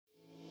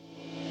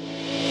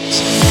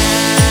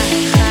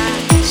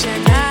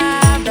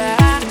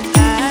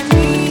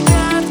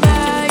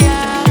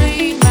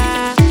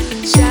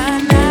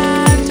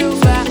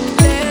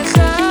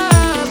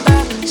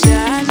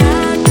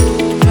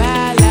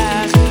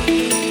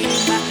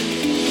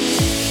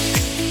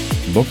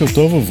בוקר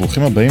טוב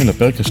וברוכים הבאים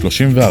לפרק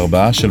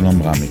ה-34 של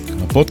ממרמיק,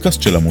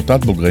 הפודקאסט של עמותת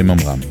בוגרי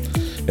ממרם.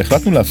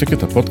 החלטנו להפיק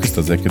את הפודקאסט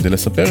הזה כדי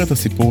לספר את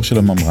הסיפור של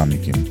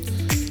הממרמיקים.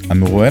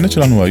 המרואיינת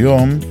שלנו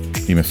היום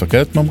היא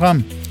מפקדת ממרם,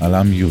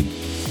 אלם יוד.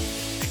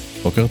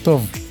 בוקר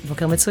טוב.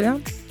 בוקר מצוין.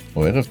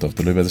 או ערב טוב,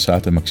 תלוי באיזה שעה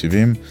אתם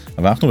מקשיבים,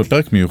 אבל אנחנו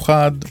בפרק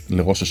מיוחד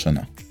לראש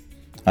השנה.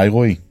 היי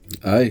רועי.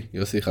 היי,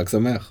 יוסי, חג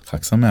שמח.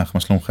 חג שמח,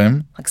 מה שלומכם?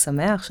 חג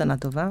שמח, שנה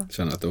טובה.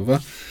 שנה טובה.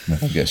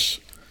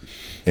 מרגש.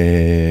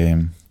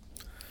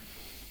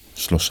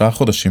 3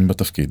 חודשים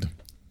בתפקיד.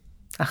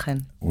 אכן.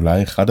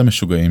 אולי אחד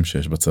המשוגעים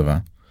שיש בצבא,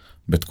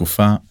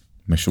 בתקופה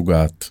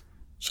משוגעת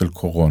של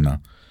קורונה.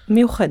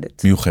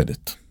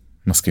 מיוחדת.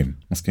 מסכים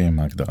עם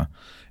ההגדרה.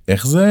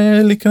 איך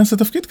זה להיכנס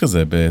לתפקיד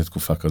כזה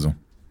בתקופה כזו?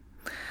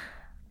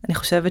 אני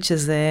חושבת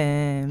שזה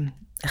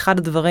אחד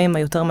הדברים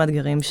היותר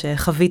מאתגרים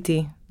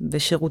שחוויתי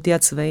בשירותי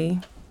הצבאי,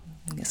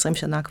 20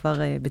 שנה כבר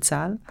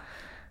בצה"ל,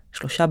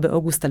 3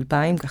 באוגוסט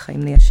 2000, ככה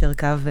אם ניישר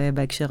קו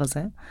בהקשר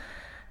הזה.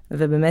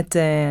 ובאמת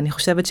אני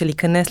חושבת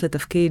שלהיכנס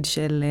לתפקיד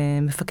של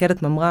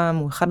מפקדת ממרם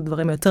הוא אחד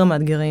הדברים היותר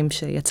מאתגרים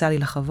שיצא לי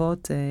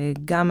לחוות,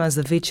 גם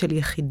מהזווית של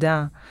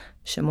יחידה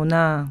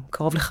שמונה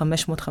קרוב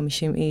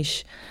ל-550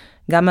 איש,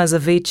 גם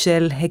מהזווית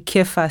של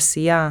היקף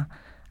העשייה,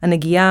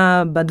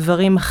 הנגיעה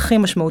בדברים הכי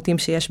משמעותיים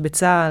שיש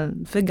בצה"ל,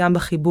 וגם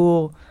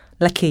בחיבור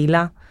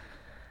לקהילה.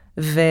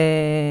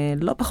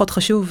 ולא פחות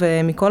חשוב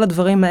מכל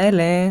הדברים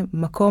האלה,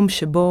 מקום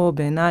שבו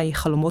בעיניי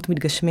חלומות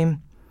מתגשמים.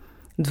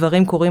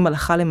 דברים קורים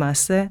הלכה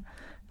למעשה,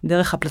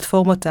 דרך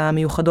הפלטפורמות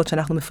המיוחדות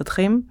שאנחנו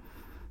מפתחים,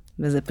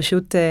 וזה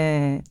פשוט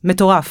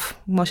מטורף.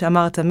 כמו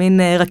שאמרת,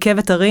 מין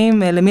רכבת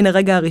הרים למין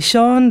הרגע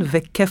הראשון,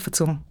 וכיף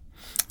עצום.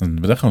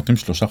 בדרך כלל נותנים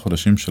 3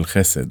 חודשים של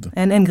חסד.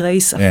 אין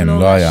גרייס, אין,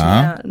 לא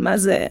היה. מה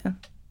זה?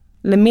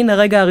 למין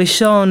הרגע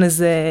הראשון,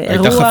 איזה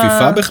אירוע... הייתה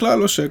חפיפה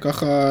בכלל, או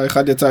שככה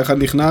אחד יצא, אחד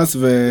נכנס,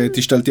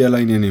 ותשתלתי על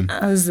העניינים?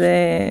 אז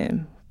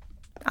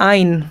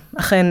עין,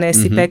 אכן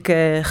סיפק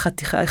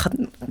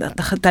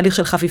תהליך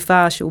של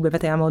חפיפה, שהוא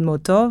באמת היה מאוד מאוד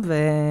טוב,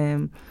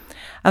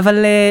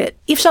 אבל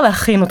אי אפשר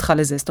להכין אותך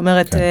לזה, זאת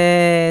אומרת,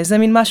 זה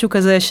מין משהו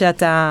כזה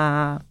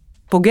שאתה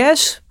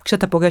פוגש,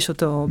 כשאתה פוגש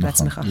אותו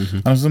בעצמך.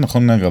 אז זה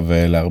נכון, אגב,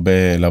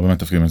 להרבה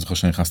מתפקידים, אני זוכר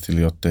שנכנסתי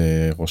להיות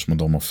ראש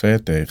מדור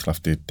מופת,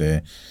 החלפתי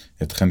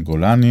את חן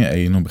גולני,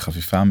 היינו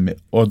בחפיפה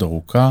מאוד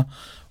ארוכה,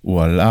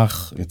 הוא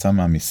הלך, יצא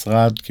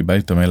מהמשרד, קיבל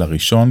את המייל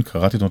הראשון,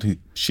 קראתי את אותי,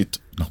 שיט,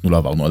 אנחנו לא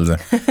עברנו על זה.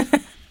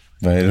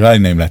 ולא היה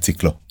נעים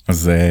להציק לו.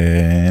 אז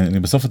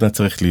בסוף אתה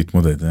צריך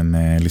להתמודד,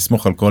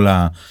 לסמוך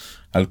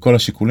על כל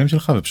השיקולים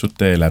שלך,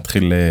 ופשוט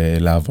להתחיל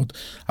לעבוד.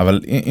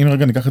 אבל אם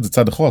רגע ניקח את זה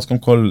צעד אחורה, אז קודם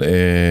כל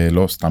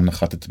לא סתם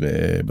נחתת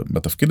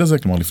בתפקיד הזה,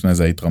 כלומר לפני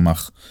זה היית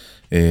רמ"ח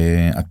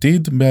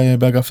עתיד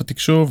באגף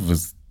התקשוב,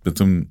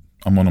 ובעצם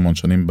המון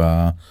שנים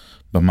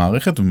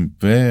במערכת,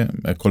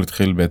 והכל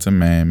התחיל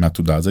בעצם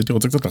מהתודה. אז הייתי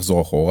רוצה קצת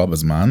לחזור אחורה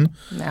בזמן,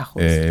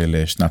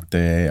 לשנת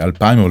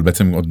 2000, אבל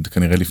בעצם עוד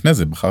כנראה לפני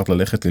זה, בחרת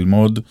ללכת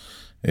ללמוד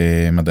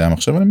מדעי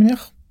המחשב, אני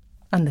מניח?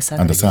 הנדסה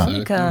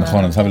ואלקטרוניקה.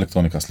 נכון, הנדסה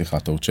ואלקטרוניקה, סליחה,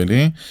 טעות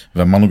שלי,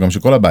 ואמרנו גם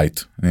שכל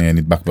הבית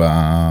נדבק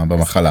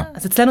במחלה.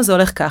 אז אצלנו זה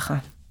הולך ככה.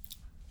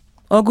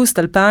 אוגוסט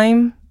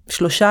 2000,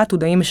 3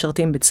 עתודאים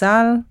משרתים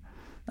בצה"ל,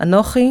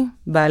 אנוכי,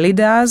 בעלי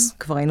דאז,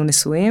 כבר היינו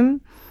נשואים,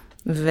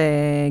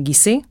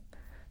 וגיסי,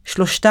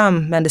 3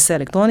 מהנדסי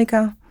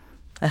אלקטרוניקה,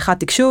 האחד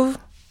תקשוב,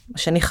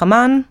 השני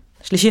חמן,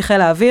 השלישי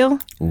חיל האוויר.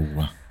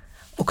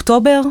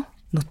 אוקטובר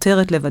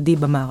נותרת לבדי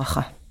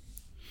במערכה.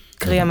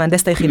 קרי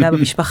המהנדסת היחידה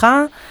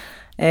במשפחה,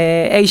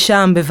 אי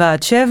שם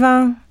בוועד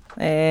 7,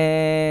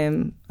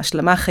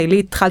 השלמה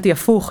חילית,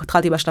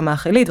 התחלתי בהשלמה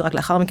החילית, ורק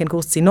לאחר מכן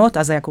קורס צינות,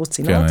 אז היה קורס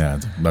צינות. כן, היה,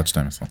 בעד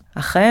 12.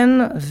 אכן,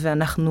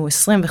 ואנחנו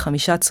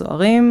 25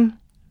 צוערים,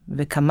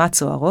 וכמה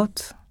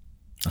צוערות.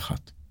 1.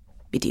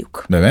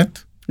 בדיוק. באמת?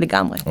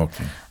 לגמרי.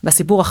 אוקיי.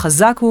 והסיפור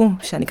החזק הוא,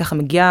 שאני ככה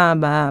מגיעה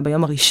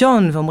ביום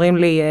הראשון, ואומרים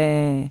לי,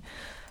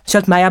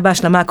 שואלת מה היה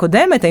בהשלמה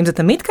הקודמת, האם זה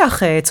תמיד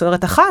כך,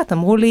 צוערת 1?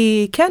 אמרו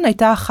לי, כן,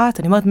 הייתה 1.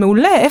 אני אומרת,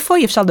 מעולה, איפה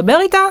היא? אפשר לדבר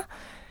איתה?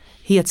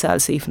 היא יצאה על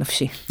סעיף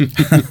נפשי.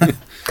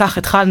 כך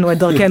התחלנו את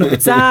דרכנו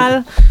בצה"ל,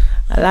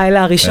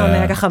 הלילה הראשון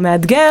היה ככה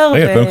מאתגר.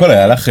 רגע, קודם כל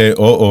היה לך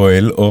או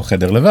אוהל או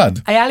חדר לבד.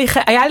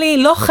 היה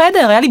לי לא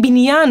חדר, היה לי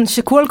בניין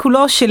שכל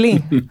כולו שלי.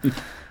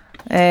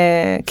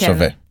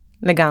 שווה.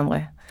 לגמרי.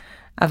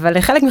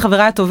 אבל חלק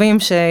מחבריי הטובים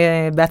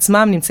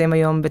שבעצמם נמצאים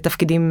היום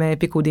בתפקידים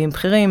פיקודיים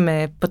בכירים,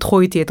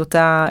 פתחו איתי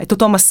את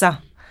אותו מסע.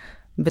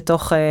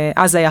 בתוך,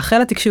 אז היה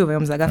חיל התקשוב,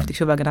 היום זה אגף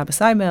תקשוב והגנה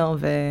בסייבר.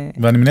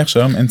 ואני מניח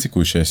שהיום אין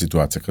סיכוי שיש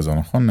סיטואציה כזו,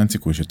 נכון? אין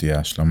סיכוי שתהיה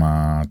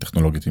השלמה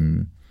טכנולוגית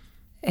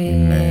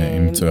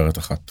עם צוערת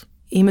 1.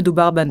 אם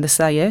מדובר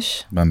בהנדסה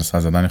יש. בהנדסה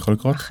זה עדיין יכול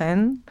לקרות? אכן.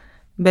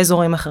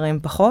 באזורים אחרים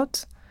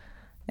פחות.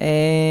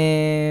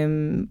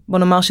 בוא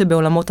נאמר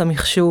שבעולמות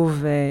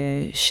המחשוב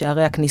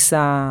שערי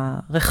הכניסה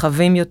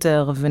רחבים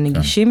יותר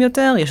ונגישים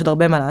יותר, יש עוד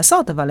הרבה מה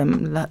לעשות, אבל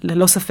הם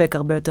ללא ספק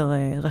הרבה יותר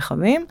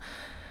רחבים.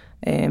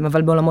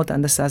 אבל בעולמות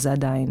ההנדסה זה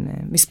עדיין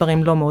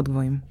מספרים לא מאוד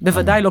גבוהים.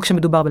 בוודאי לא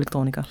כשמדובר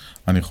באלקטרוניקה.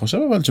 אני חושב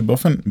אבל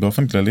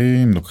שבאופן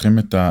כללי, אם לוקחים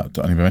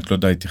אני באמת לא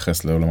יודע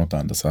להתייחס לעולמות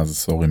ההנדסה, אז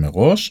סורי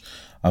מראש,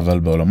 אבל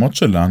בעולמות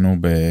שלנו,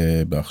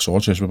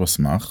 בהכשרות שיש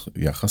בבסמך,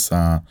 יחס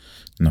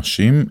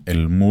הנשים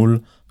אל מול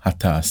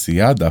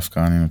התעשייה, דווקא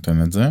אני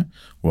נותן את זה,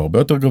 הוא הרבה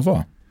יותר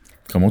גבוה.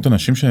 כמות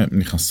הנשים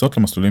שנכנסות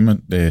למסלולים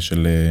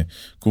של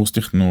קורס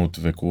תכנות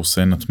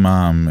וקורסי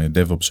נתמ"ם,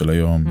 DevOps של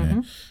היום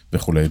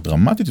וכולי,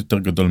 דרמטית יותר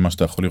גדול ממה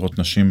שאתה יכול לראות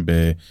נשים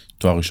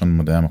בתואר ראשון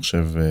במדעי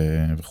המחשב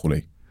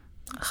וכולי.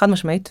 חד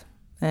משמעית.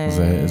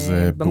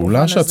 זה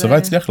פעולה שהצבא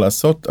הצליח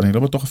לעשות, אני לא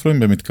בטוח אפילו אם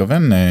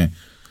במתכוון,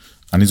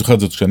 אני זוכר את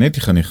זאת כשאני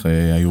הייתי חניך,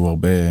 היו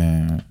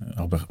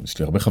יש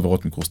לי הרבה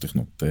חברות מקורס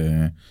תכנות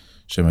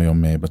שהן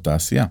היום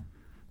בתעשייה.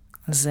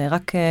 אז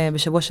רק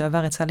בשבוע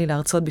שעבר יצא לי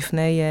להרצות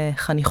בפני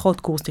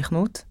חניכות קורס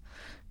תכנות,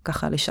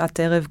 ככה לשעת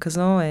ערב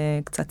כזו,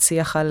 קצת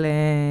שיח על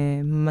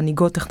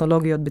מנהיגות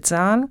טכנולוגיות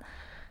בצה"ל,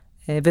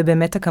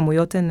 ובאמת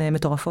הכמויות הן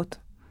מטורפות,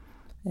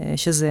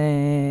 שזה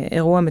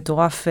אירוע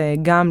מטורף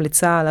גם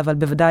לצה"ל, אבל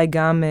בוודאי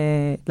גם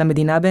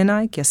למדינה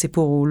בעיניי, כי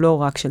הסיפור הוא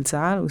לא רק של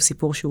צה"ל, הוא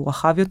סיפור שהוא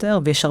רחב יותר,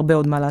 ויש הרבה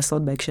עוד מה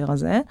לעשות בהקשר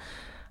הזה,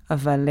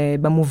 אבל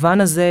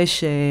במובן הזה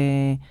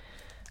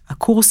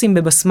שהקורסים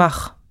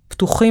בבסמך,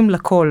 פתוחים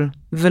לכל,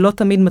 ולא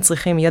תמיד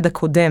מצריכים ידע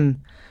קודם,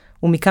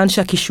 ומכאן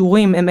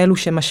שהכישורים הם אלו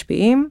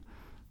שמשפיעים,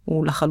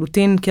 הוא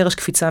לחלוטין קרש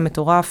קפיצה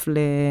מטורף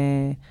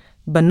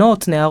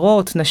לבנות,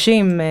 נערות,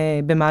 נשים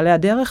במעלה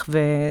הדרך,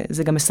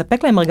 וזה גם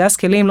מספק להם ארגז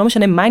כלים, לא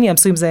משנה מה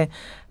יעשו עם זה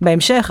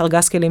בהמשך,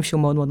 ארגז כלים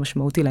שהוא מאוד מאוד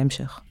משמעותי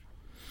להמשך.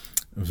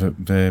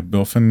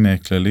 ובאופן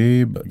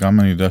כללי, גם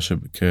אני יודע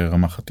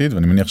שכרמ"ח עתיד,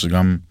 ואני מניח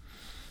שגם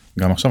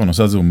עכשיו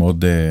הנושא הזה הוא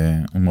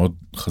מאוד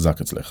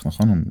חזק אצלך,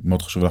 נכון? הוא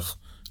מאוד חשוב לך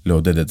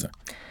לעודד את זה.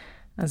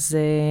 אז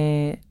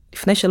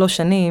לפני 3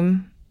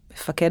 שנים,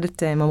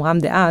 מפקדת ממר"ם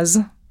דאז,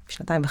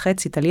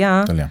 2.5,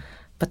 טליה,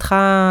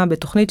 פתחה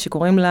בתוכנית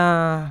שקוראים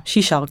לה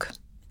C-Shark,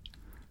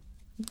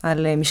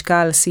 על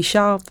משקל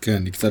C-Sharp.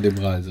 כן, היא קצת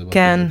דיברה על זה.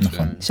 כן,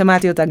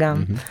 שמעתי אותה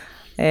גם.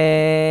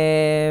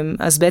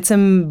 אז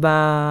בעצם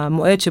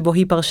במועד שבו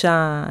היא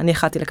פרשה, אני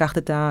החלטתי לקחת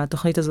את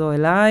התוכנית הזו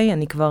אליי,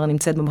 אני כבר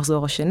נמצאת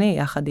במחזור השני,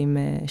 יחד עם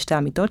 2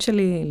 עמיתות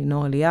שלי,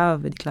 לינור אליאב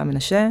ודקלה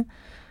מנשה,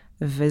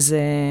 וזה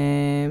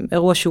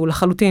אירוע שהוא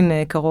לחלוטין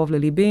קרוב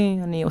לליבי,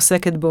 אני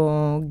עוסקת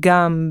בו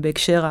גם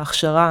בהקשר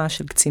ההכשרה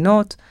של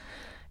קצינות,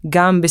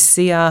 גם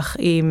בשיח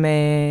עם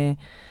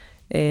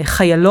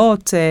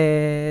חיילות,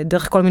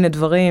 דרך כל מיני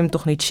דברים,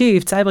 תוכנית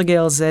שיפט, סייבר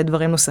גרלס,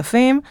 דברים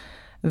נוספים,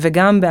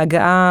 וגם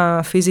בהגעה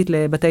פיזית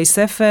לבתי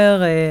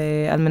ספר,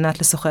 על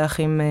מנת לשוחח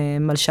עם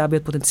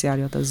מלש"ביות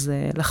פוטנציאליות, אז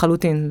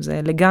לחלוטין,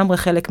 זה לגמרי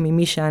חלק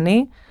ממי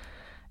שאני,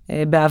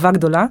 באהבה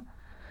גדולה,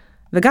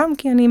 וגם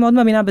כי אני מאוד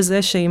מאמינה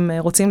בזה שאם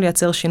רוצים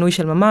לייצר שינוי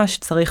של ממש,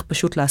 צריך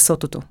פשוט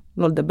לעשות אותו.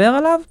 לא לדבר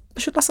עליו,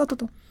 פשוט לעשות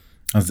אותו.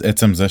 אז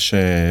עצם זה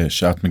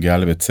שאת מגיעה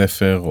לבית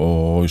ספר,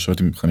 או יושבת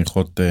עם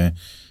חניכות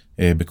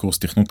בקורס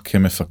תכנות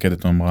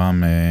כמפקדת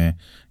ממר"ם,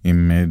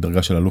 עם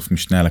דרגה של אלוף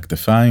משנה על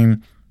הכתפיים,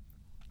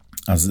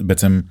 אז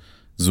בעצם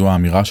זו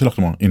האמירה שלך,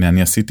 כלומר, הנה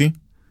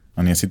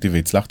אני עשיתי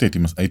והצלחתי,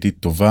 הייתי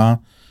טובה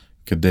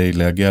כדי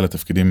להגיע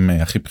לתפקידים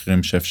הכי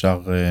בכירים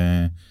שאפשר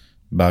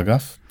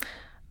באגף.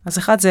 אז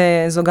אחד,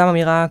 זו גם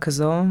אמירה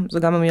כזו, זו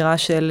גם אמירה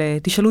של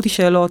תשאלו אותי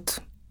שאלות,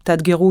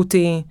 תאתגרו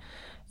אותי,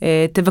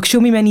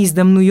 תבקשו ממני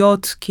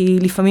הזדמנויות, כי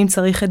לפעמים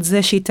צריך את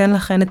זה שייתן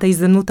לכן את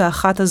ההזדמנות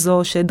האחת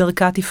הזו,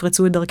 שדרכה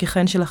תפרצו את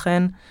דרככן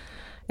שלכן.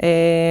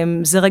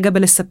 זה רגע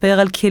בלספר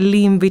על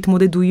כלים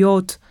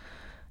והתמודדויות,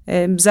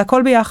 זה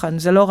הכל ביחד,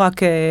 זה לא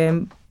רק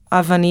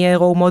אבא נהיה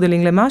רואו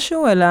מודלינג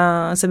למשהו, אלא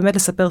זה באמת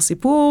לספר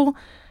סיפור,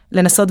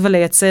 לנסות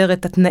ולייצר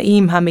את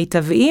התנאים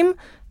המיטביים,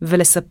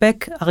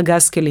 ולספק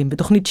ארגז כלים.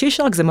 בתוכנית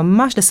C-Shark זה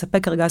ממש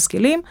לספק ארגז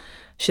כלים,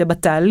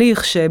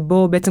 שבתהליך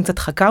שבו בעצם קצת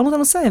חקרנו את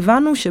הנושא,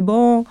 הבנו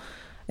שבו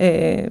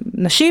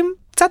נשים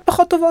קצת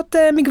פחות טובות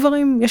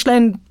מגברים. יש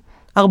להן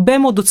הרבה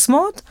מאוד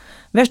עוצמות,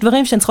 ויש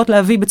דברים שהן צריכות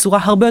להביא בצורה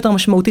הרבה יותר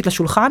משמעותית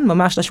לשולחן,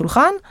 ממש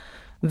לשולחן,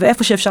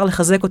 ואיפה שאפשר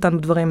לחזק אותן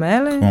בדברים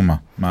האלה. כמו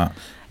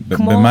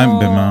מה?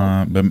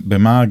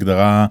 במה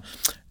ההגדרה?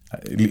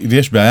 לי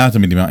יש בעיה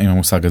תמיד עם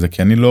המושג הזה,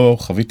 כי אני לא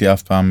חוויתי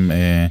אף פעם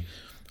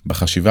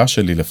בחשיבה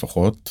שלי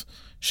לפחות,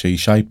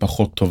 שאישה היא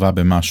פחות טובה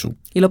במשהו.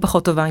 היא לא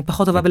פחות טובה, היא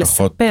פחות טובה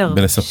בלספר.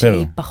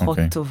 שהיא פחות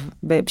טוב,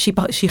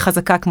 שהיא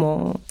חזקה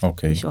כמו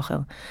מישהו אחר.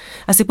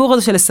 הסיפור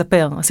הזה של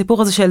לספר,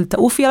 הסיפור הזה של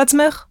תעופי על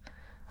עצמך,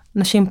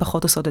 נשים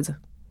פחות עושות את זה.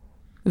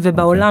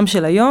 ובעולם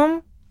של היום,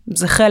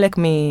 זה חלק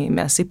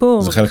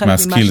מהסיפור. זה חלק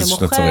מהסקילס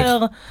שאתה צריך.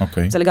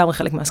 זה לגמרי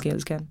חלק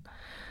מהסקילס, כן.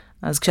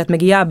 אז כשאת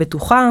מגיעה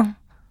בטוחה,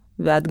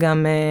 ואת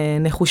גם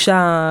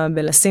נחושה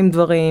בלשים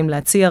דברים,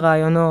 להציע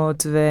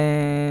רעיונות,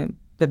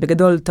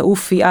 ובגדול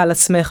תעופי על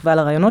עצמך ועל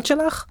הרעיונות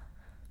שלך,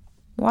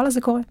 וואלה,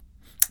 זה קורה.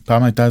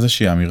 פעם הייתה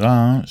איזושהי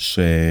אמירה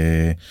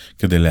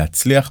שכדי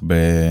להצליח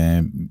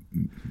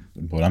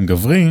בעולם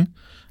גברי,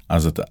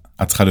 אז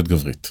את צריכה להיות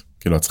גברית.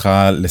 כאילו, את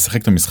צריכה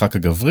לשחק את המשחק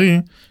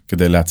הגברי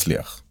כדי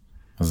להצליח.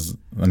 אז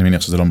אני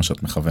מניח שזה לא מה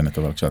שאת מכוונת,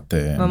 אבל כשאת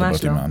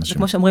מדברת עם האנשים. זה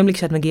כמו שאומרים לי,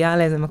 כשאת מגיעה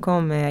לאיזה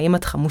מקום, האם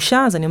את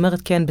חמושה, אז אני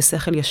אומרת כן,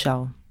 בשכל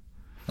ישר.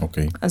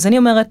 אוקיי. אז אני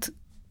אומרת,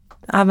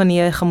 הבה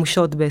נהיה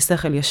חמושות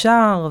בשכל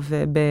ישר,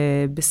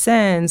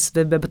 ובסנס,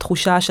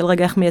 ובתחושה של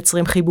רגע איך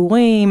מייצרים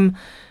חיבורים,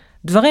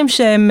 דברים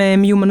שהם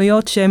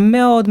מיומנויות שהן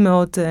מאוד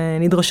מאוד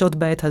נדרשות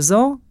בעת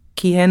הזו,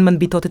 כי הן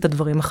מנביטות את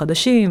הדברים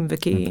החדשים,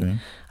 וכי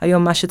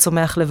היום מה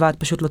שצומח לבד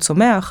פשוט לא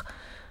צומח,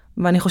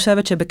 ואני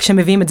חושבת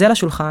שכשמביאים את זה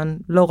לשולחן,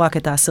 לא רק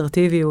את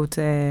האסרטיביות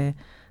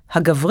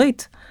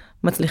הגברית,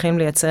 מצליחים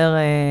לייצר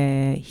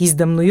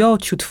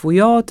הזדמנויות,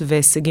 שותפויות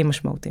והישגים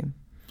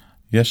משמעותיים.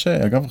 יש,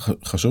 אגב,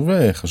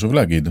 חשוב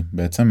להגיד,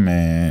 בעצם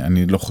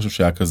אני לא חושב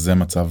שהיה כזה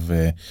מצב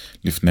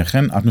לפני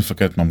כן, את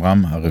מפקדת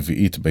ממר"ם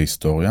הרביעית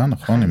בהיסטוריה,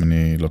 נכון? אם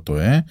אני לא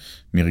טועה,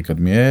 מירי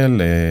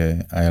קדמיאל,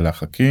 איילה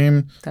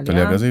חכים,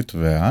 טליה גזית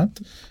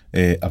ואת,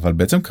 אבל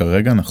בעצם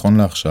כרגע, נכון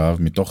לעכשיו,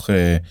 מתוך,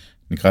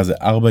 נקרא לזה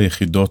 4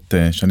 יחידות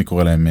שאני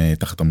קורא להם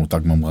תחת המותג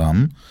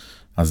ממר"ם,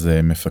 אז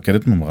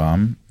מפקדת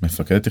ממר"ם,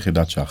 מפקדת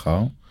יחידת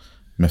שחר,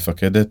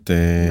 מפקדת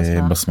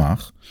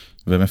בסמך,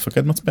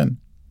 ומפקד מצפן.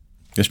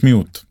 יש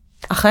מיעוט.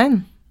 אכן,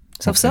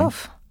 סוף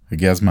סוף.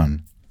 הגיע הזמן.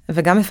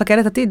 וגם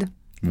מפקדת עתיד.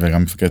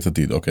 וגם מפקדת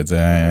עתיד, אוקיי, זה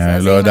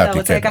לא ידעתי. אתה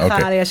רוצה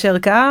ככה ליישר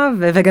קו,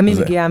 וגם היא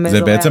מגיעה מאזורי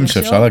זה בעצם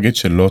שאפשר להגיד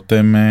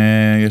שלוטם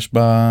יש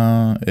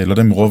בה, לא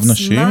יודע אם רוב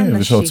נשי,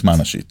 ויש עוצמה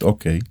נשית,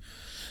 אוקיי.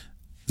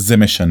 זה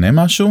משנה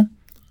משהו?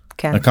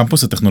 כן.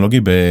 הקמפוס הטכנולוגי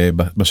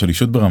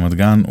בשלישות ברמת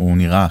גן, הוא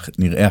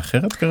נראה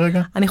אחרת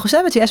כרגע? אני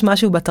חושבת שיש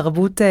משהו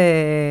בתרבות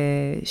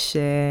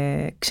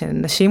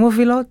שכשנשים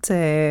מובילות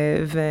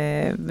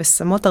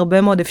ושמות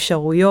הרבה מאוד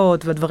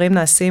אפשרויות, והדברים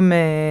נעשים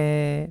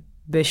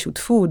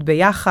בשותפות,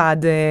 ביחד,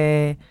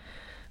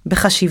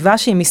 בחשיבה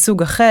שהיא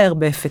מסוג אחר,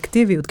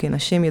 באפקטיביות, כי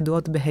נשים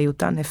ידועות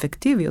בהיותן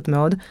אפקטיביות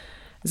מאוד,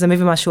 זה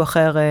מביא משהו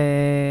אחר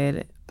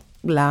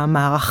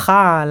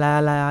למערכה,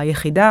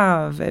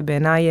 ליחידה,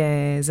 ובעיניי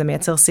זה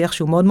מייצר שיח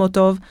שהוא מאוד מאוד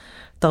טוב,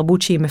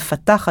 תרבות שהיא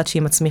מפתחת,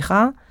 שהיא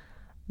מצמיחה,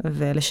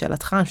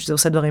 ולשאלתך, שזה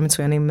עושה דברים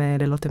מצוינים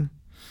ללוטם.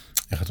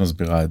 איך את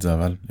מסבירה את זה,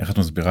 אבל? איך את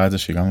מסבירה את זה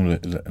שהגענו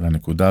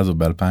לנקודה הזו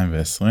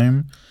ב-2020,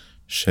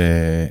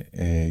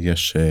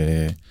 שיש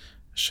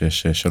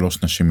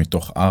 3 נשים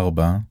מתוך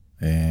 4,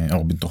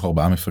 או מתוך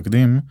 4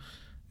 מפקדים,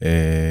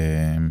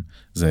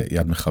 זה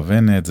יד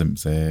מכוונת,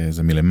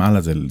 זה מלמעלה,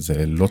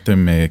 זה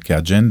לוטם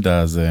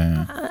כאג'נדה, זה...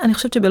 אני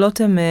חושבת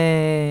שבלוטם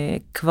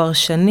כבר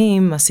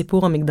שנים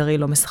הסיפור המגדרי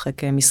לא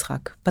משחק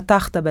משחק.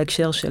 פתחת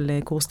בהקשר של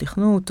קורס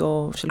תכנות,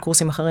 או של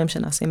קורסים אחרים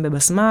שנעשים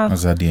בבסמך. אז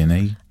זה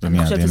ה-DNA?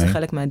 אני חושבת שזה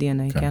חלק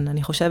מה-DNA, כן.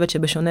 אני חושבת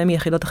שבשונה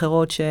מיחידות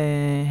אחרות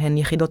שהן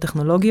יחידות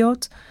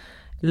טכנולוגיות,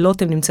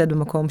 לוטם נמצאת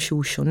במקום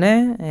שהוא שונה,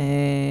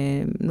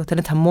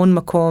 נותנת המון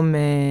מקום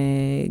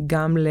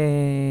גם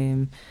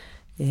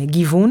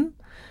לגיוון,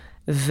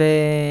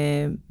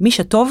 ומי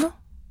שטוב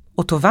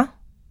או טובה,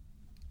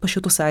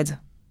 פשוט עושה את זה.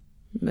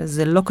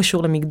 זה לא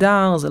קשור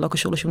למגדר, זה לא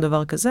קשור לשום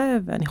דבר כזה,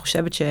 ואני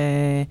חושבת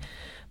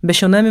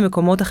שבשונה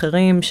ממקומות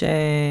אחרים,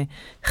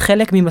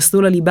 שחלק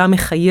ממסלול הליבה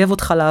מחייב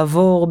אותך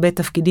לעבור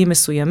בתפקידים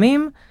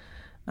מסוימים,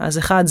 אז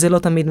אחד, זה לא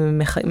תמיד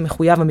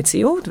מחויב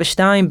המציאות,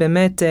 ושתיים,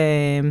 באמת,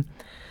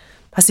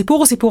 הסיפור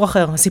הוא סיפור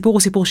אחר. הסיפור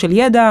הוא סיפור של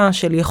ידע,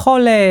 של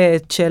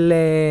יכולת, של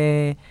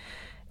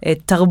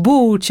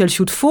תרבות, של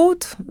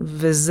שותפות,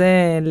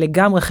 וזה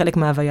לגמרי חלק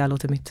מההוויה לא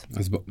תמיד.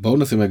 אז בואו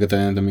נשים רגע את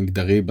העניין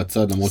המגדרי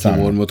בצד, למרות שהוא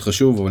מאוד מאוד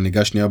חשוב, אבל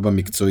ניגע שנייה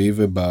במקצועי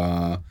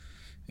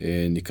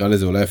נקרא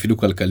לזה אולי אפילו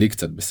כלכלי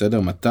קצת,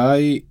 בסדר?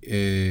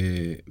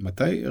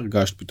 מתי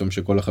הרגשת פתאום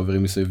שכל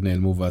החברים מסביב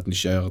נעלמו ואת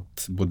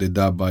נשארת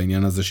בודדה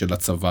בעניין הזה של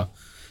הצבא?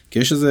 כי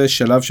יש איזה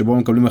שלב שבו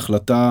מקבלים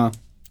החלטה,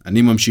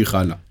 אני ממשיך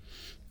הלאה,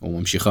 או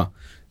ממשיכה.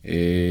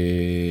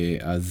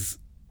 אז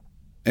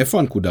איפה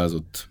הנקודה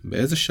הזאת?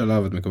 באיזה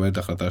שלב את מקבלת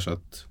ההחלטה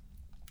שאת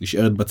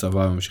נשארת בצבא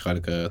וממשיכה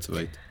לקריירה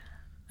צבאית?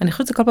 אני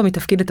חושבת שזה כל פעם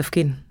מתפקיד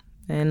לתפקיד.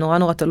 נורא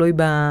נורא תלוי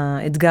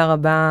באתגר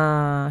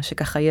הבא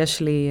שככה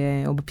יש לי,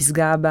 או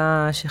בפסגה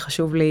הבאה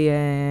שחשוב לי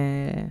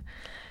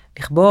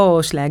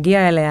לכבוש,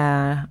 להגיע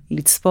אליה,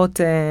 לצפות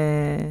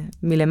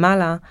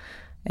מלמעלה.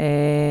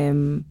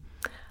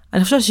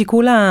 אני חושבת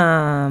ששיקול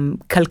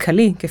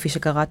הכלכלי, כפי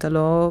שקראת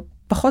לו,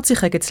 פחות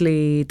שיחק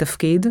אצלי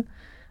תפקיד.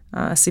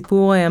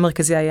 הסיפור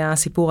המרכזי היה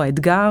סיפור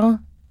האתגר,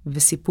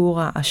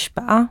 וסיפור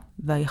ההשפעה,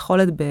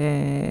 והיכולת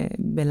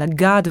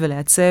בלגעת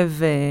ולעצב,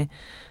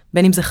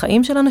 בין אם זה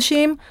חיים של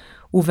אנשים,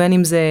 ובין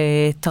אם זה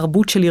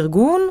תרבות של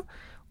ארגון,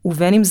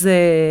 ובין אם זה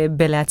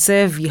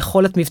בלעצב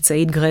יכולת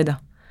מבצעית גרדה.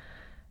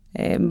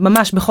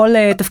 ממש, בכל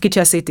תפקיד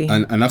שעשיתי.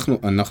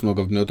 אנחנו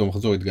אגב בני אותו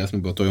מחזור,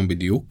 התגייסנו באותו יום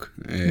בדיוק.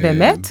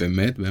 באמת?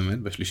 באמת,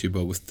 ב3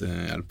 באוגוסט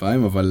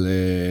 2000, אבל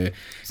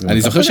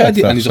אני זוכר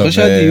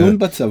שהדיון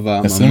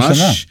בצבא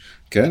ממש,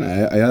 כן,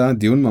 היה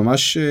דיון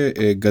ממש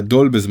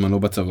גדול בזמנו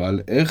בצבא,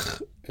 על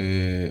איך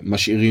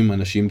משאירים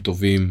אנשים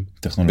טובים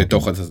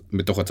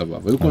בתוך הצבא.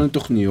 והיו כל מיני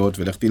תוכניות,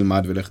 ולך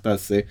תלמד, ולך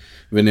תעשה,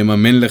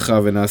 ונממן לך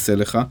ונעשה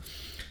לך.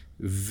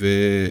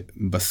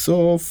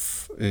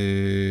 ובסוף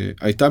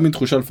הייתה מין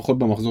תחושה לפחות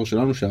במחזור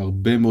שלנו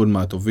שהרבה מאוד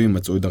מהטובים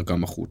מצאו את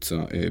דרכם החוצה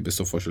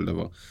בסופו של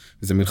דבר.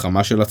 זה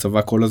מלחמה של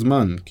הצבא כל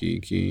הזמן,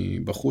 כי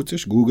בחוץ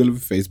יש גוגל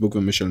ופייסבוק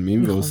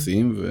ומשלמים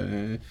ועושים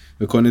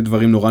וכל מיני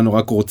דברים נורא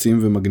נורא קורצים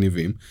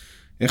ומגניבים.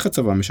 איך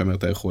הצבא משמר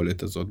את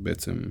היכולת הזאת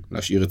בעצם,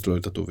 להשאיר אצלו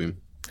את הטובים?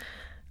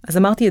 אז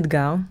אמרתי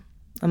אתגר,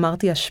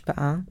 אמרתי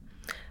השפעה,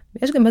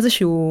 יש גם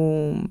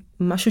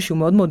משהו שהוא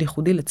מאוד מאוד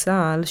ייחודי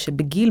לצה"ל,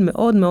 שבגיל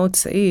מאוד מאוד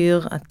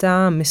צעיר,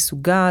 אתה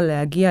מסוגל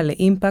להגיע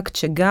לאימפקט,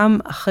 שגם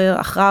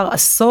אחר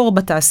עשור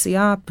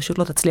בתעשייה, פשוט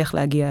לא תצליח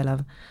להגיע אליו.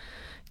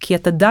 כי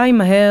אתה די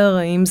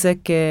מהר, אם זה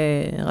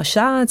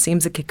כרש"ץ, אם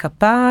זה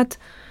כקפ"ט,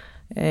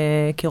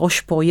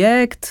 כראש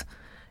פרויקט,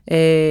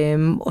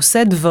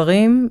 עושה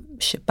דברים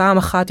שפעם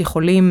אחת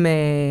יכולים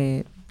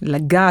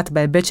לגעת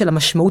בהיבט של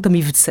המשמעות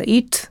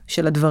המבצעית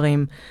של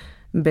הדברים,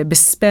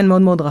 בספן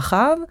מאוד מאוד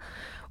רחב,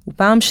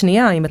 ופעם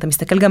שנייה, אם אתה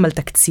מסתכל גם על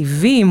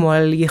תקציבים, או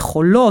על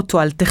יכולות, או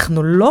על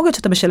טכנולוגיות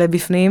שאתה משלב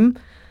בפנים,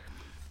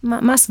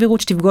 מה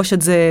הסבירות שתפגוש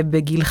את זה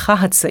בגילך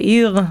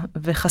הצעיר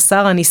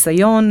וחסר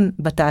הניסיון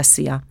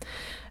בתעשייה?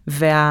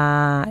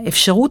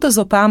 והאפשרות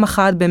הזו פעם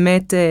אחת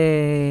באמת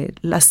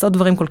לעשות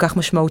דברים כל כך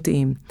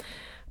משמעותיים.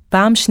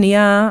 פעם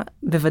שנייה,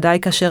 בוודאי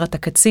כאשר אתה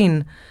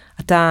קצין,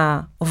 אתה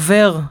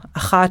עובר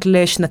 1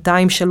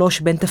 לשנתיים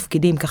 3 בין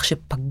תפקידים, כך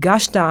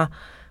שפגשת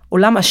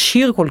עולם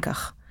עשיר כל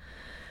כך.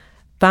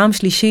 פעם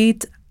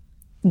שלישית,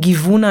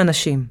 גיוון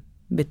האנשים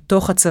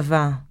בתוך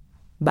הצבא,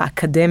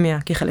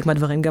 באקדמיה, כי חלק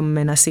מהדברים גם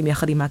נעשים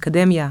יחד עם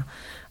האקדמיה,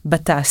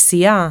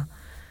 בתעשייה,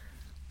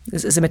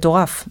 זה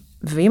מטורף.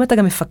 ואם אתה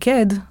גם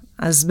מפקד,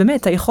 אז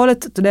באמת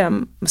היכולת, אתה יודע,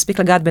 מספיק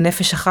לגעת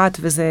בנפש אחת,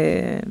 וזה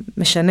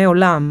משנה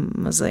עולם.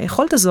 אז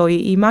היכולת הזו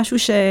היא משהו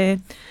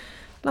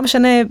לא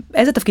משנה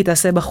איזה תפקיד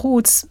תעשה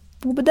בחוץ,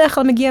 הוא בדרך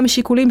כלל מגיע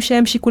משיקולים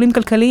שהם שיקולים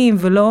כלכליים,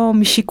 ולא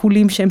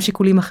משיקולים שהם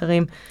שיקולים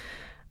אחרים.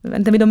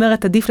 ואני תמיד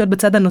אומרת, עדיף להיות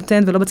בצד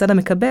הנותן ולא בצד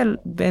המקבל.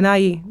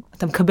 בעיניי,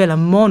 אתה מקבל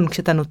המון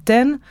כשאתה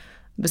נותן,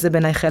 וזה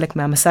בעיניי חלק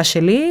מהמסע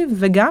שלי,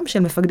 וגם של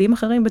מפקדים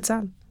אחרים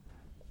בצד.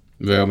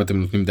 והיום אתם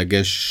נותנים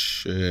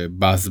דגש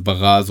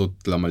בהסברה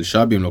הזאת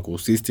למלש"בים,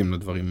 לקורסיסטים,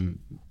 לדברים,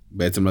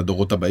 בעצם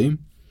לדורות הבאים?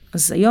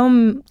 אז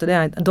היום, אתה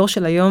יודע, הדור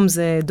של היום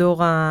זה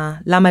דור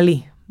למה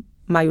לי?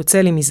 מה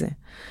יוצא לי מזה?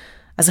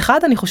 אז אחד,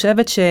 אני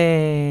חושבת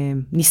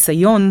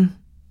שניסיון,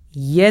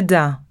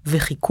 ידע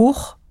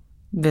וחיכוך,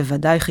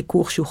 בוודאי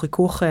חיכוך שהוא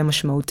חיכוך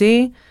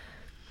משמעותי,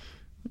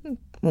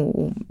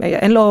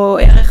 אין לו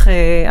ערך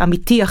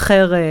אמיתי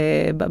אחר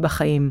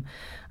בחיים.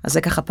 אז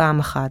זה ככה פעם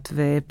אחת.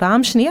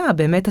 ופעם שנייה,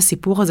 באמת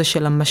הסיפור הזה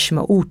של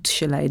המשמעות,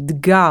 של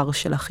האתגר,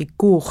 של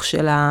החיכוך,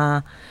 של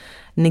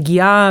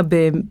הנגיעה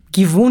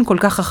בגיוון כל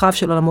כך רחב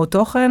של עולמות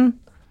תוכן,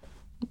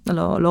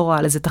 לא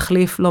רואה לזה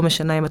תחליף, לא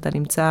משנה אם אתה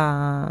נמצא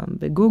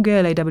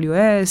בגוגל,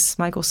 AWS,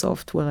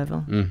 מייקרוסופט,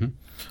 wherever.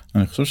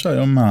 אני חושב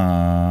שהיום,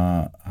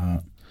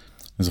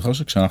 אני זוכר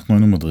שכשאנחנו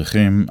היינו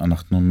מדריכים,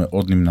 אנחנו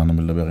מאוד נמנענו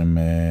מלדבר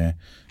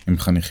עם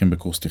חניכים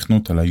בקורס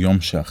תכנות על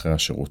היום שאחרי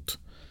השירות.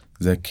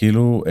 זה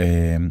כאילו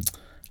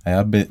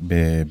היה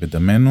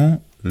בדמנו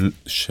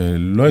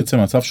שלא יצא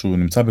מצב שהוא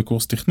נמצא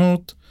בקורס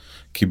תכנות,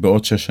 כי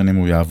בעוד 6 שנים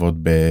הוא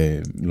יעבוד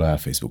לא היה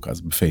פייסבוק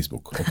אז,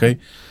 בפייסבוק, אוקיי?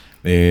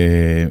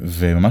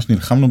 וממש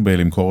נלחמנו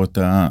בלמכור את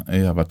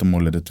אהבת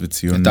המולדת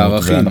וציונות,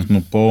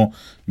 ואנחנו פה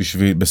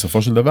בשביל,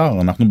 בסופו של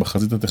דבר, אנחנו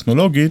בחזית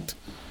הטכנולוגית,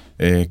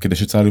 כדי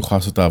שצה"ל יוכל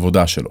לעשות את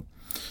העבודה שלו.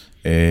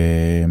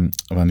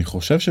 אבל אני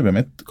חושב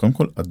שבאמת, קודם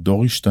כל,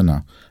 הדור השתנה.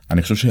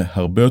 אני חושב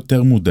שהרבה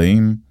יותר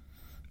מודעים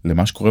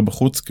למה שקורה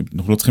בחוץ, כי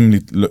אנחנו לא צריכים,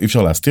 אי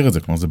אפשר להסתיר את זה,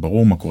 כלומר זה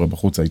ברור מה קורה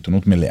בחוץ,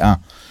 העיתונות מלאה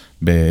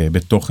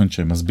בתוכן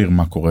שמסביר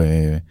מה קורה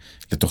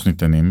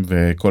לתוכניתנים,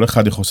 וכל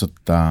אחד יכול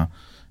לעשות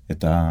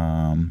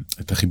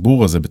את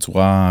החיבור הזה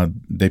בצורה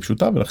די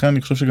פשוטה, ולכן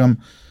אני חושב שגם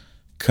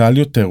קל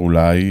יותר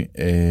אולי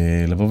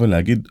לבוא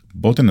ולהגיד,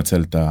 בוא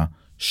תנצל את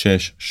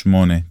 6,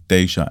 8,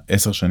 9,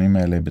 10 שנים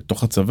האלה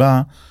בתוך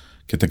הצבא,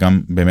 כי אתה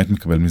גם באמת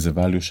מקבל מזה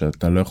value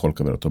שאתה לא יכול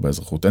לקבל אותו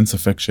באזרחות. אין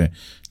ספק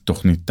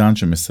שתוכניתן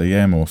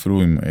שמסיים, או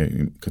אפילו עם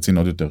קצין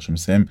עוד יותר,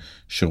 שמסיים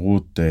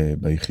שירות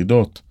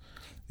ביחידות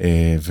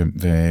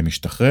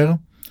ומשתחרר,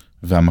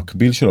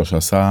 והמקביל שלו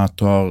שעשה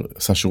תואר,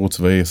 עשה שירות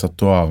צבאי, עשה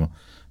תואר,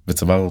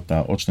 וצבר אותה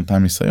עוד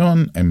 2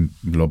 ניסיון, הם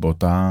לא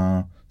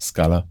באותה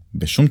סקאלה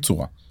בשום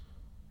צורה.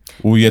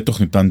 הוא יהיה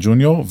תוכניתן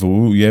ג'וניור,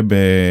 והוא יהיה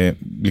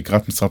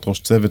לקראת משרת ראש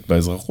צוות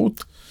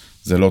באזרחות,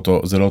 זה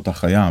לא אותה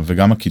חיה,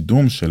 וגם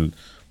הקידום של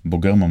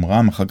בוגר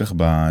ממר"ם אחר כך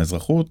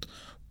באזרחות,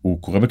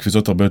 הוא קורה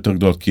בקפיצות הרבה יותר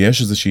גדולות, כי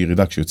יש איזושהי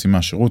ירידה, כשיוצאים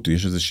מהשירות,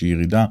 יש איזושהי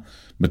ירידה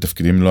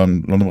בתפקידים, לא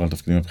נדבר על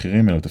תפקידים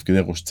הבכירים, אלא תפקידי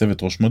ראש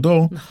צוות, ראש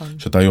מדור, נכון.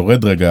 שאתה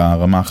יורד רגע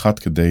רמה אחת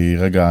כדי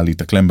רגע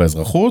להתאקלם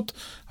באזרחות,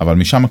 אבל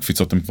משם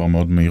הקפיצות הן כבר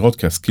מאוד מהירות,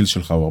 כי הסקיל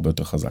שלך הוא הרבה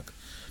יותר חזק.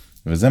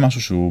 וזה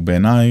משהו שהוא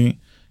בעיניי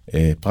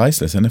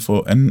פרייסלס,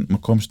 אין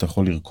מקום שאתה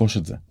יכול לרכוש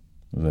את זה.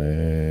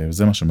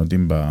 וזה מה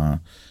שמדהים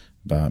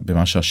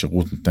במה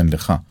שהשירות נותן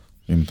לך.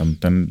 אם אתה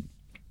נותן,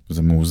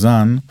 זה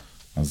מאוזן,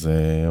 אז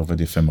זה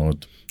עובד יפה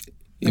מאוד.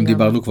 אם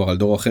דיברנו כבר על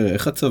דור אחר,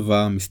 איך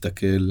הצבא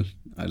מסתכל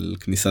על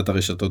כניסת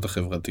הרשתות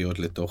החברתיות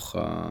לתוך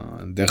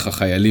דרך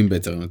החיילים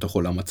בעצם, לתוך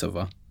עולם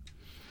הצבא?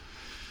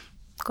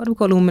 קודם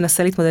כל הוא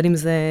מנסה להתמודד עם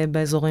זה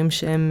באזורים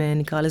שהם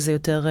נקרא לזה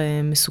יותר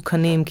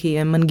מסוכנים, כי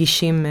הם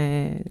מנגישים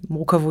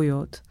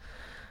מורכבויות.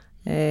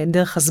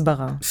 דרך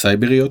הסברה.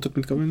 סייבריות את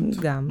מתכוונת?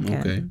 גם,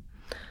 כן.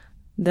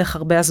 דרך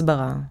הרבה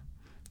הסברה.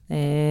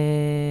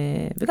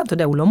 וגם, אתה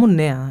יודע, הוא לא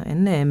מונע,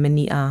 אין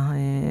מניעה.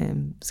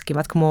 זה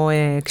כמעט כמו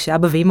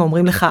כשאבא ואמא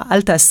אומרים לך,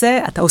 אל תעשה,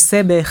 אתה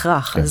עושה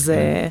בהכרח. אז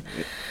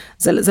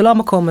זה לא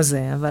המקום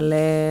הזה, אבל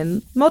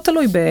מאוד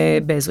תלוי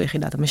באיזו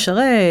יחידה אתה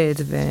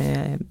משרת,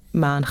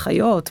 ומה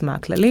ההנחיות, מה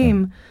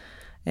הכללים,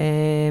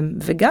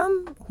 וגם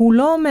הוא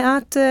לא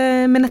מעט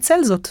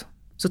מנצל זאת.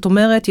 זאת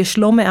אומרת, יש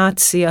לא מעט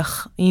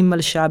שיח עם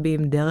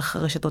מלש"בים דרך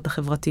הרשתות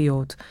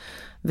החברתיות,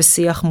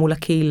 ושיח מול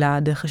הקהילה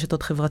דרך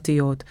רשתות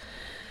חברתיות.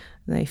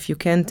 If you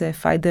can't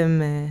fight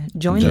them,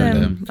 join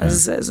them.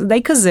 אז זה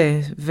די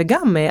כזה.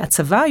 וגם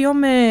הצבא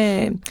היום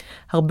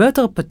הרבה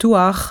יותר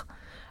פתוח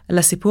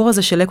לסיפור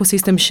הזה של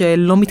אקוסיסטם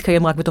שלא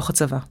מתקיים רק בתוך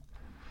הצבא,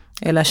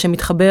 אלא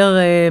שמתחבר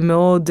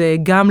מאוד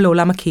גם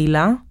לעולם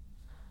הקהילה,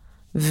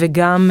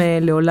 וגם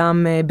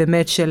לעולם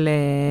באמת של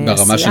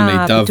ברמה של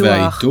מיטב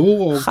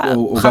והאיתור,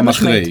 או גם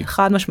אחרי?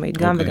 חד משמעית,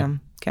 גם וגם,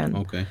 כן.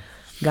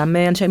 גם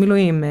אנשי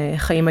מילואים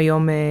חיים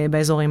היום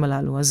באזורים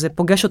הללו, אז זה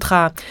פוגש אותך,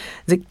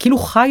 זה כאילו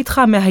חי איתך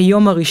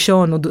מהיום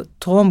הראשון, עוד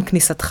טרום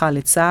כניסתך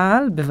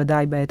לצה"ל,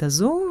 בוודאי בעת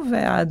הזו,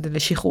 ועד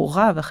לשחרורך,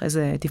 ואחרי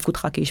זה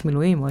תפקודך כאיש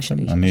מילואים, או איש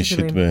מילואים. אני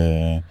אישית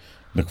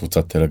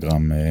בקבוצת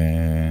טלגרם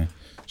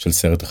של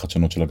סרט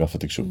החדשנות של אגף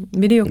התקשוב.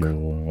 בדיוק.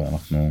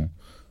 ואנחנו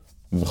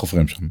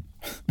וחופרים שם.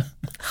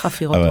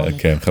 חפירות עומק.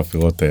 כן,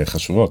 חפירות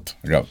חשובות,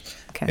 אגב.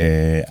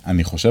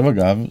 אני חושב,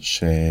 אגב,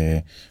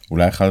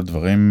 שאולי אחד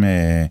הדברים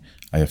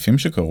היפים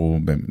שקרו,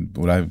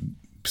 אולי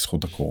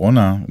בזכות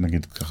הקורונה,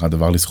 נגיד ככה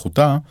דבר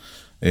לזכותה,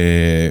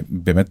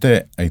 באמת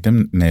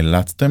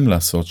נאלצתם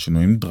לעשות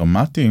שינויים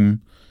דרמטיים,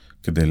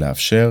 כדי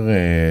לאפשר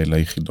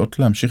ליחידות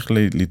להמשיך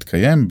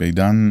להתקיים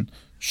בעידן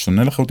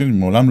שונה לחלוטין,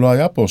 מעולם לא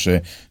היה פה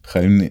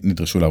שחיילים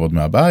נדרשו לעבוד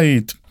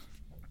מהבית,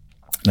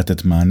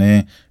 לתת מענה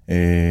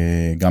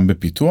גם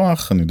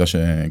בפיתוח. אני יודע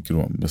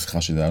שכאילו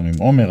בשיחה שדענו עם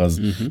עומר,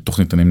 אז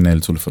תוכניתנים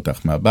נאלצו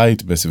לפתח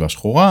מהבית בסביבה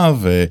שחורה,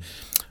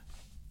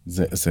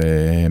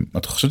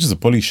 אתה חושבת שזה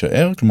פה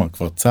להישאר? כלומר,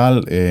 כבר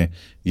צה"ל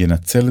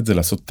ינצל את זה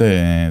לעשות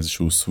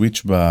איזשהו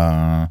סוויץ'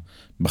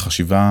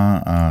 בחשיבה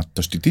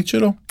התשתיתית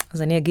שלו?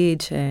 אז אני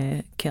אגיד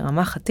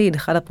שכרמ"ח עתיד,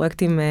 אחד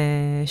הפרויקטים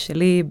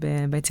שלי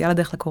ביציאה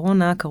לדרך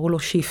לקורונה, קראו לו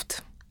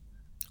שיפט.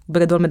 הוא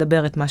בגדול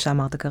מדבר את מה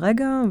שאמרת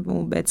כרגע,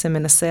 והוא בעצם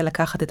מנסה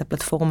לקחת את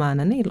הפלטפורמה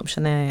העננית, לא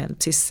משנה על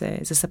בסיס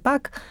איזה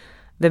ספק,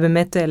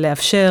 ובאמת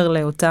לאפשר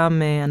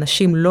לאותם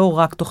אנשים לא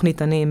רק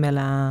תוכניתנים,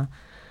 אלא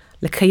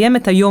לקיים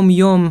את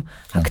היום-יום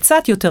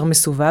הקצת יותר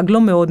מסווג,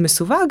 לא מאוד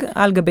מסווג,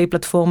 על גבי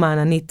פלטפורמה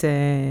עננית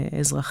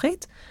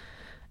אזרחית.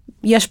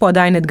 יש פה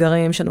עדיין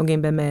אתגרים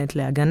שנוגעים באמת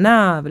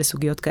להגנה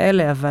ולסוגיות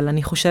כאלה, אבל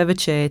אני חושבת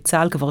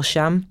שצה"ל כבר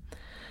שם.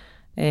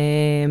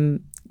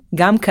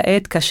 גם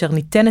כעת, כאשר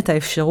ניתן את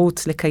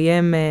האפשרות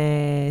לקיים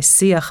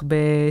שיח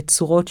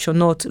בצורות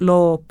שונות,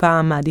 לא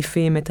פעם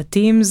מעדיפים את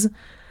הטימס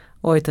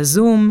או את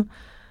הזום,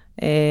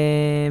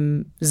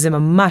 זה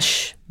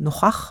ממש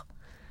נוכח.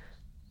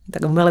 אתה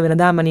גם אומר לבן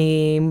אדם,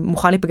 אני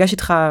מוכן להיפגש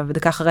איתך,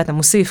 ודקה אחרי אתה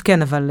מוסיף,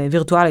 כן, אבל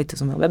וירטואלית,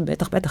 זאת אומרת,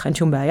 בטח, אין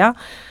שום בעיה.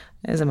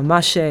 זה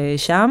ממש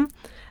שם.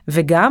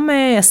 וגם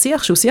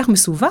השיח, שהוא שיח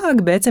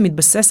מסווג, בעצם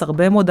מתבסס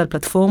הרבה מאוד על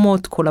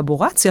פלטפורמות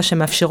קולבורציה,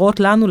 שמאפשרות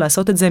לנו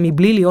לעשות את זה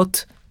מבלי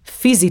להיות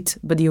פיזית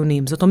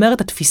בדיונים. זאת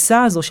אומרת,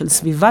 התפיסה הזו של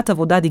סביבת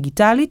עבודה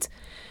דיגיטלית,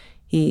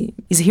 היא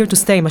is here to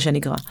stay, מה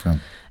שנקרא. כן.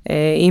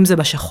 אם זה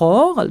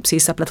בשחור, על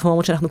בסיס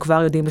הפלטפורמות שאנחנו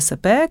כבר יודעים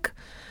לספק,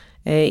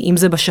 אם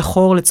זה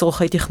בשחור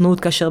לצורכי תכנות,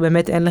 כאשר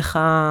באמת אין לך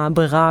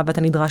ברירה,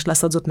 ואתה נדרש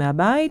לעשות זאת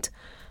מהבית,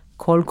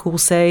 כל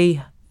קורסי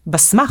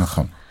בסמך.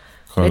 נכון.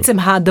 בעצם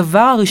הדבר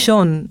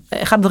הראשון,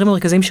 אחד הדברים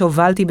המרכזיים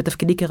שהובלתי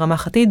בתפקידי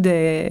כרמ"ח עתיד,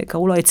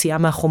 קראו לו היציאה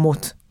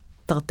מהחומות,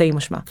 תרתי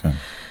משמע. כן.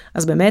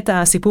 אז באמת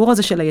הסיפור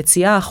הזה של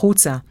היציאה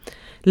החוצה,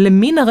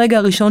 למין הרגע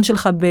הראשון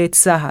שלך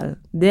בצה"ל,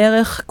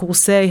 דרך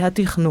קורסי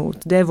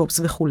התכנות, DevOps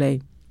וכולי,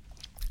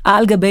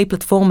 על גבי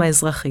פלטפורמה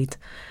אזרחית,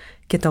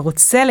 כי אתה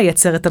רוצה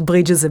לייצר את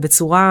הברידג' הזה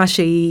בצורה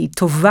שהיא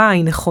טובה,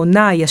 היא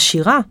נכונה, היא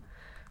ישירה,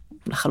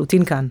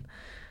 לחלוטין כאן.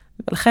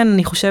 ולכן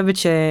אני חושבת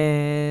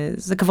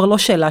שזה כבר לא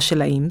שאלה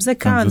של האם. זה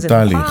כאן,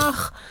 זה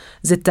נוכח,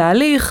 זה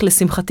תהליך,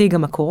 לשמחתי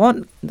גם הקורונה,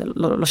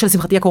 לא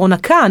שלשמחתי הקורונה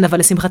כאן, אבל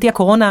לשמחתי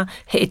הקורונה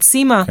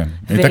העצימה,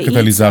 הייתה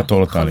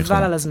קטליזטור לתהליך.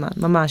 חבל על הזמן,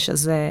 ממש.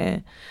 אז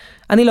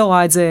אני לא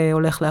רואה את זה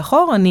הולך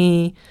לאחור,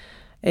 אני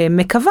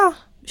מקווה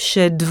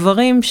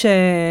שדברים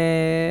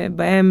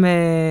שבהם,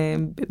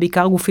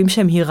 בעיקר גופים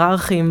שהם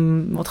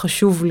היררכיים, מאוד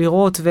חשוב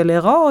לראות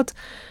ולהיראות,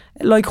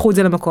 לא ייקחו את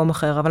זה למקום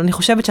אחר. אבל אני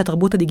חושבת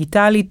שהתרבות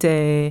הדיגיטלית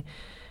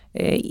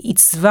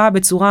עיצבה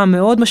בצורה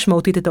מאוד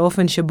משמעותית את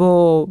האופן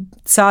שבו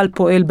צה"ל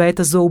פועל בעת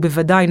הזו,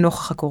 ובוודאי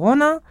נוכח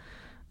הקורונה,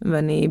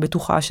 ואני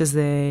בטוחה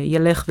שזה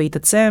ילך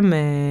ויתעצם,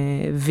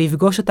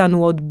 ויפגוש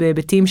אותנו עוד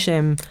בהיבטים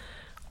שהם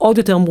עוד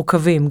יותר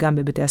מורכבים, גם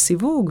בבתי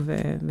הסיווג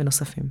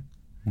ונוספים.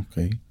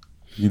 אוקיי.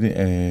 תגידי,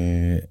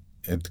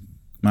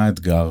 מה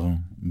האתגר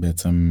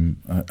בעצם?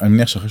 אני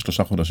מניח שאחרי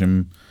 3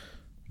 חודשים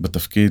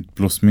בתפקיד,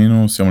 פלוס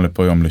מינוס, יום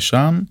לפה, יום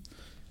לשם,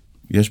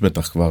 יש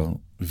בטח כבר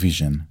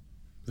ויז'ן.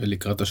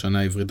 ולקראת השנה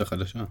העברית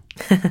החדשה.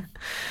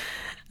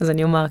 אז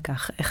אני אומר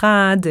כך,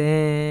 אחד,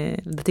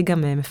 לדעתי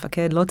גם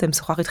מפקד לוטם,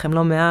 שוחח איתכם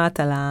לא מעט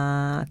על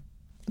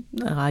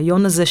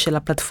הרעיון הזה של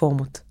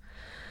הפלטפורמות.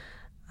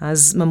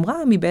 אז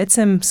ממר"ם היא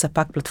בעצם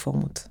ספק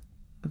פלטפורמות.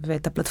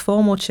 ואת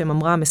הפלטפורמות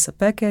שממר"ם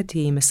מספקת,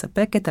 היא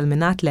מספקת על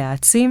מנת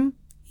להעצים,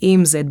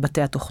 אם זה את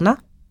בתי התוכנה,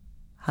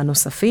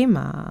 הנוספים,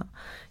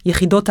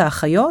 היחידות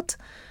האחיות,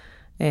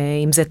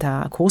 אם זה את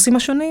הקורסים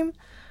השונים,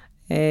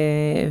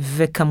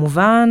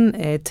 וכמובן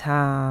את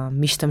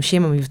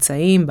המשתמשים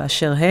המבצעיים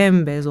באשר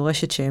הם באזור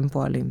רשת שהם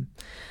פועלים.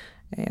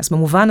 אז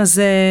במובן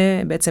הזה,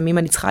 בעצם אם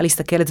אני צריכה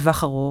להסתכל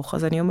לטווח ארוך,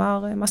 אז אני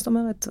אומר, מה זאת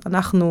אומרת?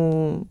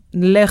 אנחנו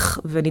נלך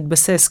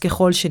ונתבסס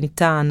ככל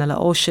שניתן על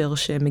העושר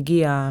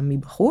שמגיע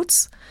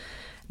מבחוץ,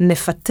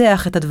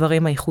 נפתח את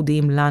הדברים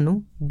הייחודיים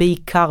לנו,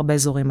 בעיקר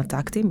באזורים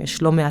הטקטיים,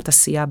 יש לא מעט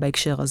עשייה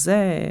בהקשר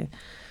הזה,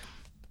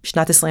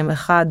 שנת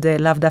 21,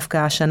 לאו דווקא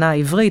השנה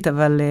העברית,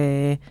 אבל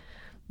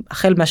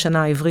החל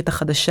מהשנה העברית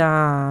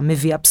החדשה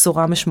מביאה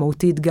בשורה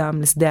משמעותית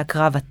גם לשדה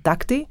הקרב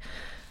הטקטי,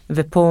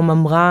 ופה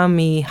ממר"ם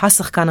היא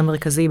השחקן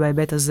המרכזי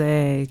בהיבט הזה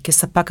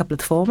כספק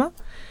הפלטפורמה,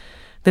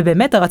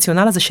 ובאמת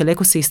הרציונל הזה של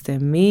אקוסיסטם,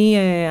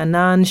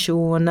 מענן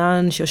שהוא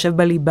ענן שיושב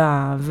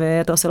בליבה,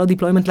 ואתה עושה לו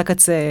דיפלוימנט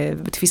לקצה,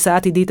 ותפיסה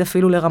עתידית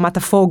אפילו לרמת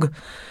הפוג,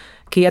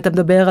 כי אתה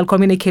מדבר על כל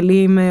מיני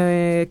כלים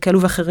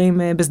כאלו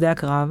ואחרים בשדה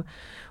הקרב,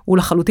 הוא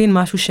לחלוטין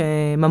משהו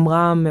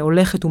שממר"ם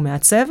הולכת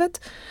ומעצבת,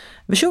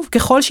 ושוב,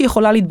 ככל שהיא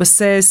יכולה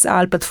להתבסס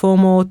על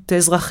פלטפורמות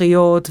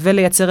אזרחיות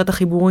ולייצר את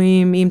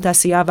החיבורים עם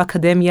תעשייה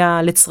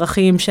ואקדמיה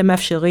לצרכים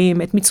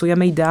שמאפשרים את מיצוי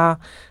המידע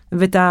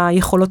ואת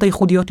היכולות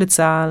הייחודיות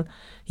לצה"ל,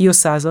 היא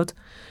עושה זאת.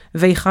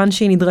 והיכן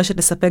שהיא נדרשת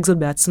לספק זאת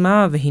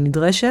בעצמה, והיא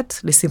נדרשת,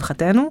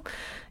 לשמחתנו,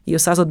 היא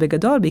עושה זאת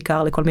בגדול,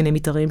 בעיקר לכל מיני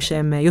מתארים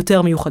שהם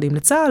יותר מיוחדים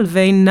לצה"ל,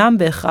 ואינם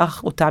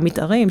בהכרח אותם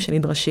מתארים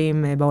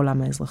שנדרשים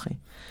בעולם האזרחי.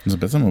 זה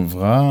בעצם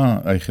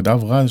היחידה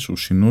עברה איזשהו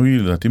שינוי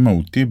לדעתי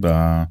מהותי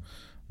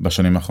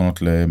בשנים האחרונות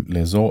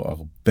לאזור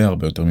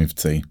הרבה יותר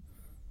מבצעי.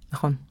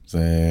 נכון.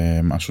 זה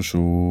משהו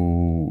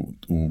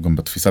שהוא גם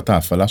בתפיסת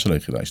ההפעלה של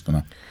היחידה השתנה.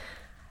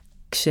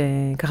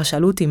 כשככה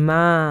שאלו אותי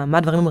מה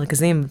הדברים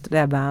המרכזיים, אתה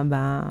יודע,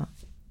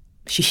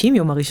 ב-60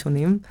 יום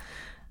הראשונים,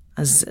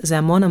 אז זה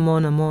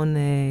המון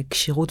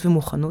קשירות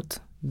ומוכנות,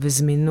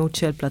 וזמינות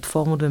של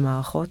פלטפורמות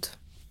ומערכות,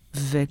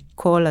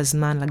 וכל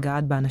הזמן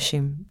לגעת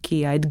באנשים.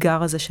 כי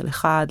האתגר הזה של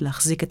אחד,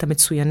 להחזיק את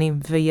המצוינים,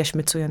 ויש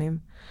מצוינים,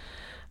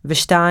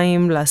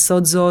 ושתיים,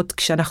 לעשות זאת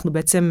כשאנחנו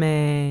בעצם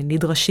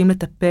נדרשים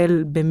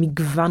לטפל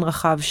במגוון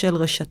רחב של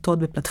רשתות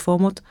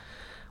בפלטפורמות,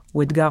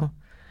 הוא אתגר.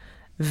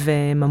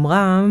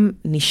 וממר"ם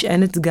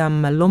נשענת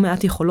גם על לא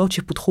מעט יכולות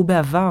שפותחו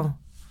בעבר,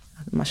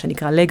 מה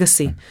שנקרא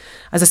legacy.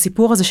 אז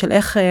הסיפור הזה של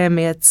איך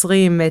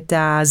מייצרים את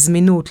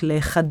הזמינות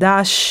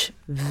לחדש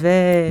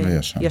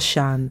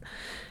וישן,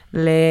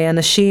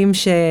 לאנשים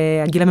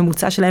שהגיל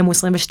הממוצע שלהם הוא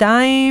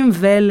 22,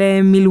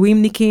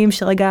 ולמילואימניקים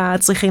שרגע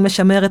צריכים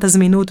לשמר את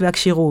הזמינות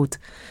והקשירות.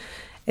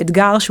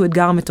 אתגר שהוא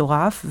אתגר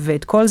מטורף,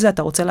 ואת כל זה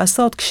אתה רוצה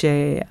לעשות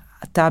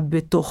כשאתה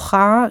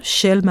בתוכה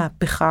של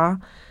מהפכה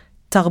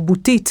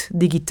תרבותית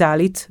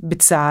דיגיטלית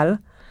בצה"ל,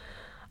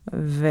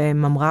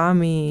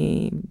 וממר"ם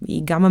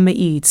היא גם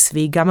המאיץ,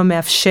 והיא גם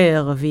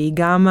המאפשר, והיא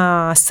גם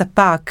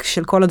הספק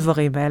של כל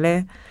הדברים האלה.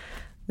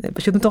 זה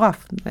פשוט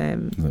מטורף.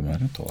 זה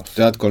מאוד מטורף. את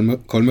יודעת,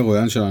 כל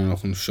מרואיין שלנו,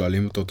 אנחנו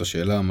שואלים אותו את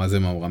השאלה, מה זה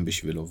ממר"ם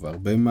בשבילו,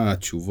 והרבה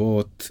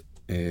מהתשובות,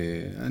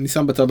 אני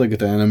שם בצד רגע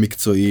את העניין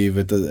המקצועי,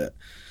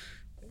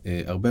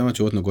 הרבה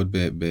מהתשובות נוגעות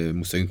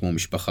במושגים כמו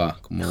משפחה,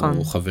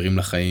 כמו חברים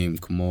לחיים,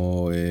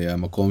 כמו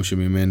המקום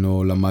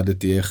שממנו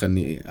למדתי איך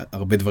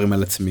הרבה דברים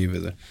על עצמי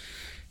וזה.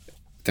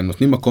 אתם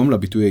נותנים מקום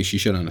לביטוי האישי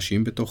של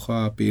אנשים בתוך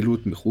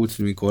הפעילות, מחוץ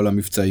מכל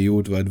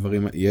המבצעיות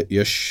והדברים,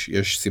 יש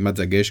שימת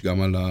דגש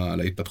גם על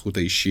ההתפתחות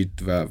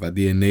האישית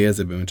וה-DNA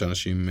הזה באמת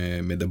שאנשים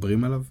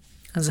מדברים עליו?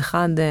 אז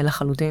אחד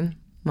לחלוטין,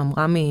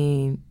 ממר"ם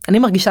אני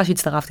מרגישה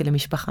שהצטרפתי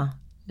למשפחה,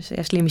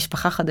 שיש לי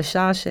משפחה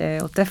חדשה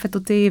שעוטפת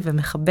אותי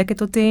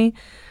ומחבקת אותי,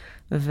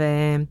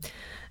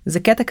 וזה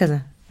קטע כזה,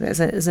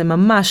 זה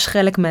ממש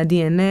חלק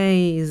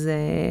מה-DNA, זה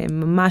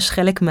ממש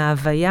חלק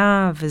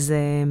מההוויה, וזה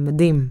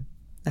מדהים.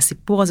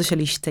 הסיפור הזה של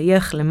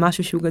להשתייך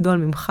למשהו שהוא גדול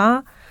ממך,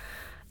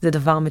 זה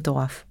דבר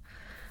מטורף.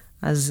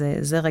 אז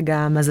זה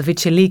רגע מהזווית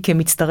שלי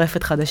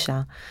כמצטרפת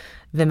חדשה.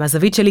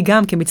 ומהזווית שלי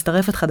גם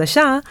כמצטרפת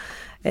חדשה,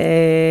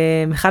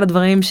 אחד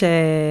הדברים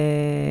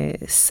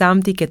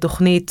ששמתי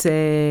כתוכנית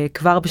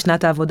כבר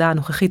בשנת העבודה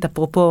הנוכחית,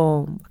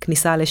 אפרופו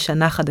כניסה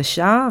לשנה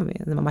חדשה,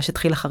 זה ממש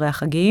התחיל אחרי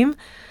החגים,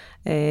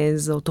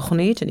 זו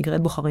תוכנית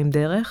שנקראת בוחרים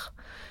דרך,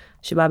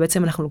 שבה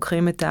בעצם אנחנו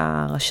לוקחים את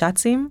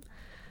הרש"צים,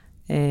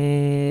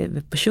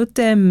 ופשוט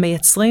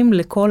מייצרים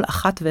לכל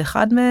אחת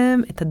ואחד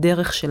מהם את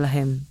הדרך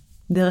שלהם.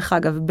 דרך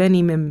אגב, בין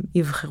אם הם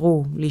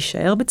יבחרו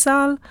להישאר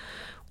בצה"ל,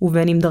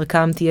 ובין אם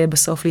דרכם תהיה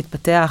בסוף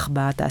להתפתח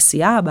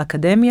בתעשייה,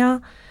 באקדמיה,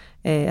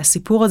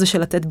 הסיפור הזה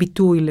של לתת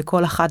ביטוי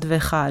לכל אחת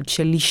ואחד,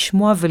 של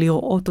לשמוע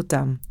ולראות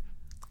אותם,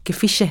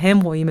 כפי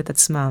שהם רואים את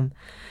עצמם,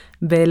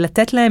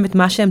 ולתת להם את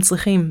מה שהם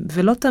צריכים,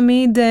 ולא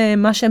תמיד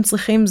מה שהם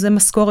צריכים זה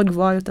משכורת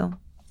גבוהה יותר.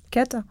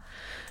 קטע.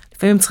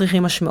 לפעמים הם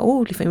צריכים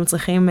משמעות, לפעמים הם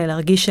צריכים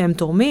להרגיש שהם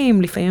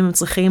תורמים, לפעמים הם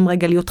צריכים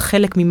רגע להיות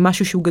חלק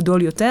ממשהו שהוא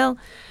גדול יותר.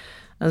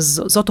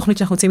 אז זו תוכנית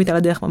שאנחנו יוצאים איתה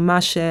לדרך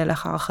ממש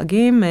לאחר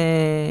החגים,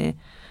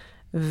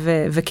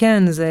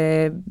 וכן,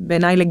 זה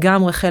בעיניי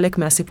לגמרי חלק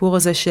מהסיפור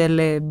הזה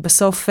של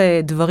בסוף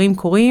דברים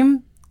קורים,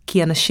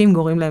 כי אנשים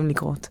גורמים להם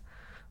לקרות.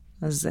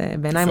 אז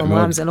בעיניי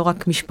ממר"ם זה לא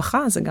רק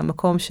משפחה, זה גם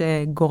מקום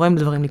שגורם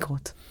לדברים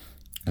לקרות.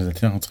 אז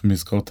אנחנו צריכים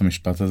לזכור את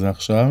המשפט הזה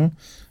עכשיו,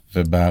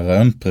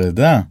 וברעיון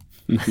פרידה,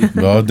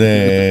 בעוד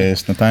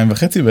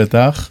 2.5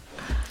 בטח,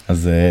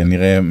 אז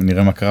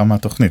נראה מה קרה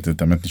מהתוכנית, זה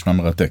תמיד נשמע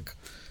מרתק.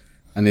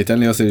 אני אתן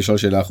לי יוסי לשאול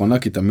שאלה אחרונה,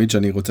 כי תמיד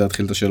שאני רוצה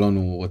להתחיל את השאלון,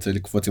 הוא רוצה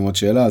לקפוץ עם עוד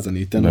שאלה, אז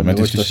אני אתן לו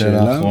מראש את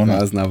השאלה,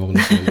 ואז נעבור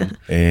לשאלה.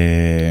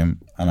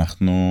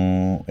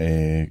 אנחנו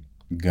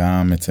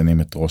גם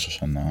מציינים את ראש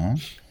השנה,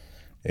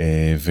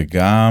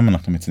 וגם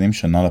אנחנו מציינים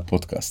שנה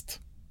לפודקאסט,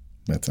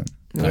 בעצם.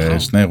 זה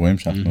שני אירועים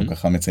שאנחנו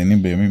ככה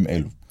מציינים בימים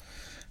אלו.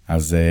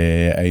 אז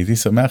הייתי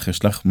שמח,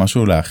 יש לך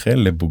משהו לאחל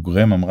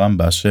לבוגרי ממר"ם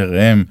באשר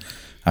הם,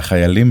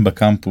 החיילים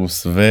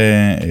בקמפוס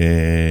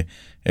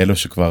ואלו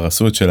שכבר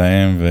עשו את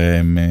שלהם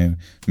והם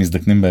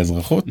מזדקנים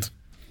באזרחות?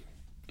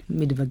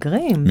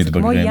 מתבגרים, זה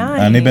כמו יין,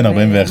 אני בן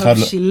 41,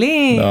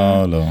 מבשילים.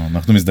 לא,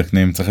 אנחנו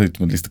מזדקנים, צריך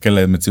להסתכל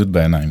למציאות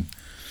בעיניים.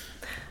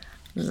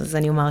 אז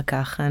אני אומר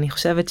כך, אני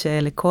חושבת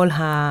שלכל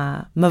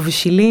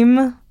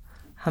המבשילים,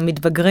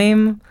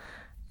 המתבגרים,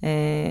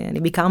 אני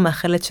בעיקר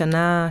מאחלת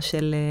שנה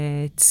של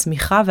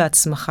צמיחה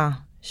והצמחה,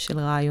 של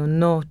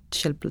רעיונות,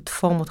 של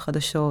פלטפורמות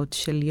חדשות,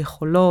 של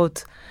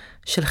יכולות,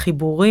 של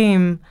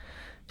חיבורים,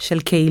 של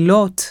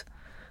קהילות.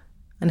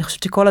 אני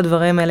חושבת שכל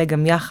הדברים האלה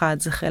גם יחד,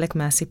 זה חלק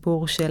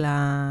מהסיפור של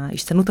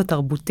ההשתנות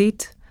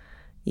התרבותית.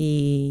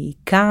 היא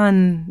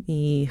כאן,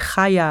 היא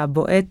חיה,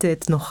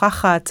 בועטת,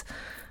 נוכחת,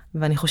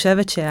 ואני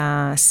חושבת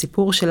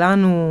שהסיפור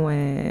שלנו,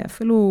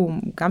 אפילו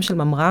גם של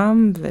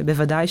ממר"ם,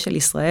 ובוודאי של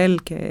ישראל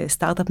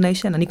כסטארט-אפ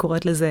ניישן, אני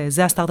קוראת לזה,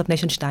 זה הסטארט-אפ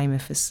ניישן 2.0.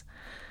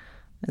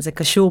 זה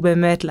קשור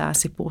באמת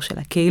לסיפור של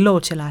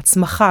הקהילות, של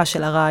ההצמחה,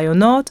 של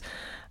הרעיונות,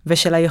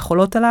 ושל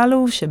היכולות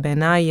הללו,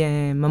 שבעיניי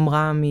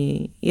ממר"ם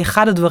היא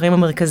אחד הדברים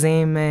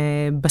המרכזיים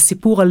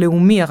בסיפור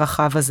הלאומי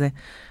הרחב הזה.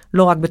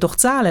 לא רק בתוך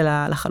צה"ל,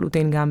 אלא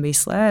לחלוטין גם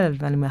בישראל,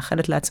 ואני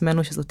מאחלת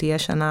לעצמנו שזאת תהיה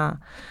שנה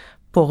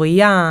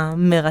פוריה,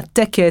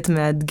 מרתקת,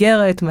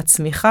 מאתגרת,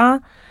 מצמיחה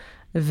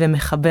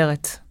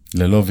ומחברת.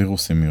 ללא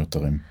וירוסים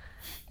מיותרים.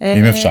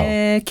 אם אפשר.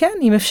 כן,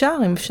 אם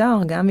אפשר,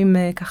 גם עם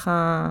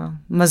ככה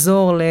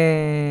מזור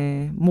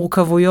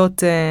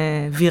למורכבויות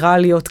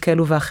ויראליות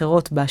כאלו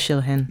ואחרות באשר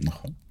הן.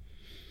 נכון.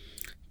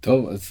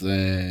 טוב, אז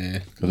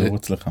כדור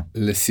אצלך.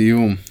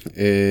 לסיום,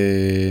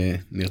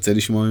 נרצה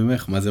לשמוע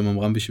ממך, מה זה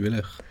ממר"ם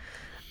בשבילך?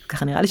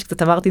 ככה נראה לי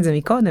שקצת אמרתי את זה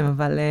מקודם,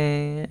 אבל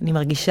אני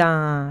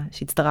מרגישה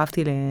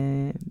שהצטרפתי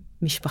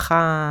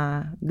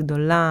למשפחה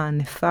גדולה,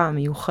 ענפה,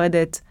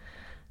 מיוחדת,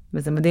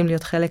 וזה מדהים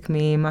להיות חלק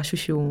ממשהו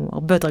שהוא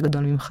הרבה יותר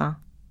גדול ממך,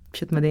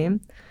 פשוט מדהים.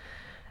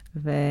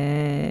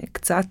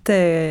 וקצת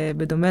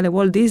בדומה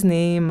לוולט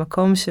דיסני,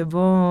 מקום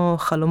שבו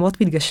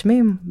חלומות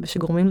מתגשמים,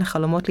 ושגורמים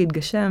לחלומות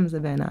להתגשם, זה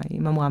בעיניי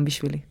ממר"ם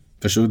בשבילי.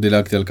 פשוט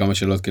דילגתי על כמה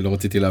שאלות, כי לא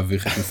רציתי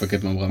להביך את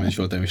מפקד ממר"ם,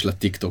 לשאול אותם, יש לה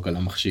טיק טוק על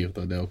המכשיר,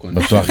 אתה יודע, או כל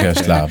מיני.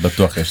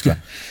 בטוח יש לה.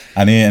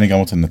 אני גם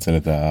רוצה לנצל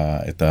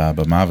את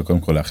הבמה, וקודם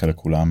כל לאחל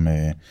לכולם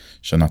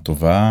שנה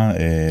טובה.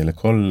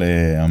 לכל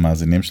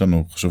המאזינים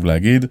שלנו חשוב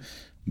להגיד,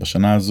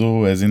 בשנה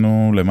הזו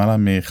הזינו למעלה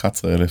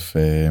מ-11,000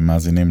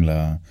 מאזינים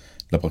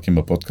לפרקים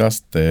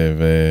בפודקאסט,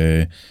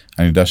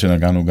 ואני יודע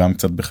שנגענו גם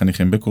קצת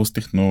בחניכים בקורס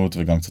תכנות,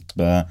 וגם קצת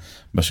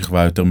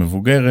בשכבה היותר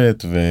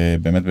מבוגרת,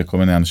 ובאמת בכל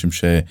מיני אנשים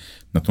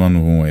שנתנו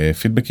לנו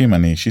פידבקים.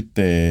 אני אישית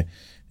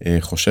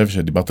חושב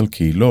שדיברת על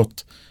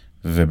קהילות,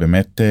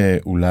 ובאמת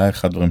אולי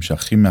אחד הדברים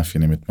שהכי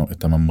מאפיינים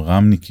את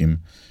הממר"מניקים,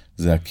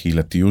 זה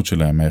הקהילתיות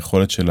שלהם,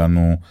 היכולת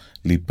שלנו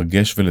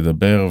להיפגש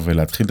ולדבר,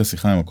 ולהתחיל את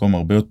השיחה במקום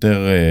הרבה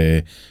יותר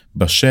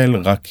בשל,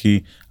 רק כי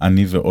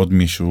אני ועוד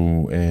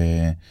מישהו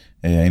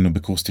היינו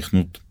בקורס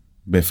תכנות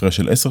בהפרש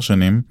של 10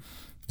 שנים,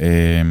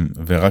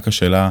 ורק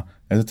השאלה,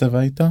 איזה צבע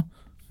היית?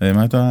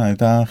 מה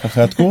הייתה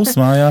חיית קורס?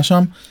 מה היה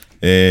שם?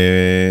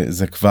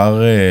 זה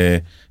כבר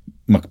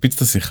מקפיץ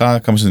את השיחה,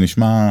 כמה שזה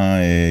נשמע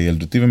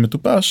ילדותי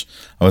ומטופש,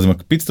 אבל זה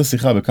מקפיץ את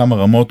השיחה בכמה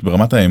רמות,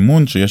 ברמת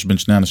האמון שיש בין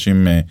שני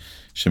אנשים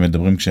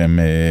שמדברים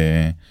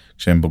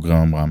כשהם בוגרי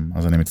ממר"ם.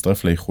 אז אני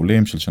מצטרף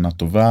לאיחולים של שנה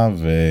טובה,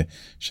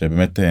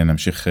 ושבאמת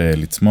נמשיך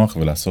לצמוח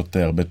ולעשות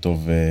הרבה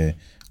טוב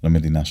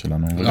למדינה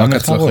שלנו. רק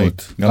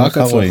הצלחות. רק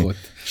הצלחות.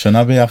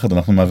 שנה ביחד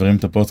אנחנו מעבירים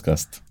את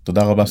הפודקאסט.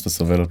 תודה רבה שאתה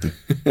סובל אותי.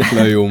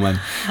 לא יאומן.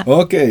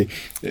 אוקיי,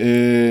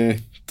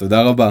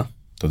 תודה רבה.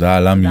 תודה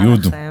על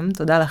המיוד.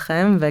 תודה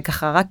לכם,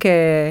 וככה רק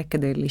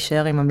כדי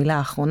להישאר עם המילה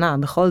האחרונה,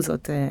 בכל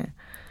זאת,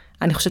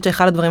 אני חושבת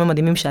שאחד הדברים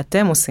המדהימים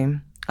שאתם עושים,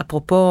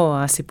 אפרופו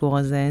הסיפור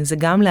הזה, זה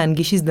גם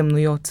להנגיש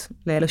הזדמנויות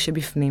לאלו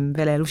שבפנים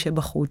ולאלו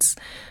שבחוץ,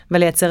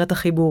 ולייצר את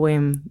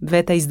החיבורים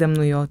ואת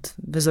ההזדמנויות,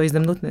 וזו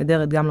הזדמנות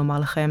נהדרת גם לומר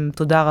לכם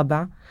תודה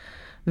רבה,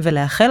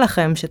 ולאחל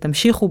לכם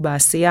שתמשיכו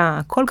בעשייה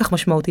הכל כך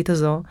משמעותית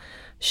הזו,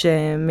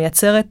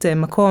 שמייצרת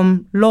מקום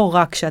לא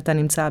רק שאתה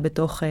נמצא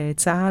בתוך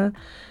צה"ל,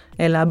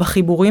 אלא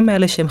בחיבורים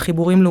האלה שהם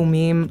חיבורים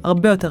לאומיים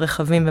הרבה יותר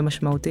רחבים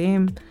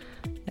ומשמעותיים.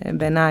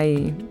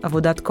 בעיניי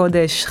עבודת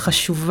קודש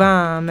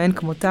חשובה מאין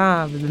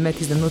כמותה, ובאמת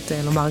הזדמנות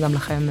לומר גם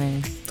לכם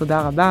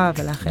תודה רבה,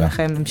 ולאחל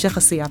לכם המשך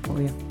עשייה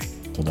פוריה.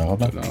 תודה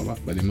רבה. תודה רבה.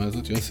 בנימה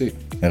הזאת יוסי.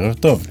 ערב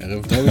טוב.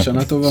 ערב טוב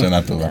ושנה טובה.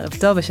 שנה טובה. ערב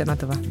טוב ושנה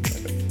טובה.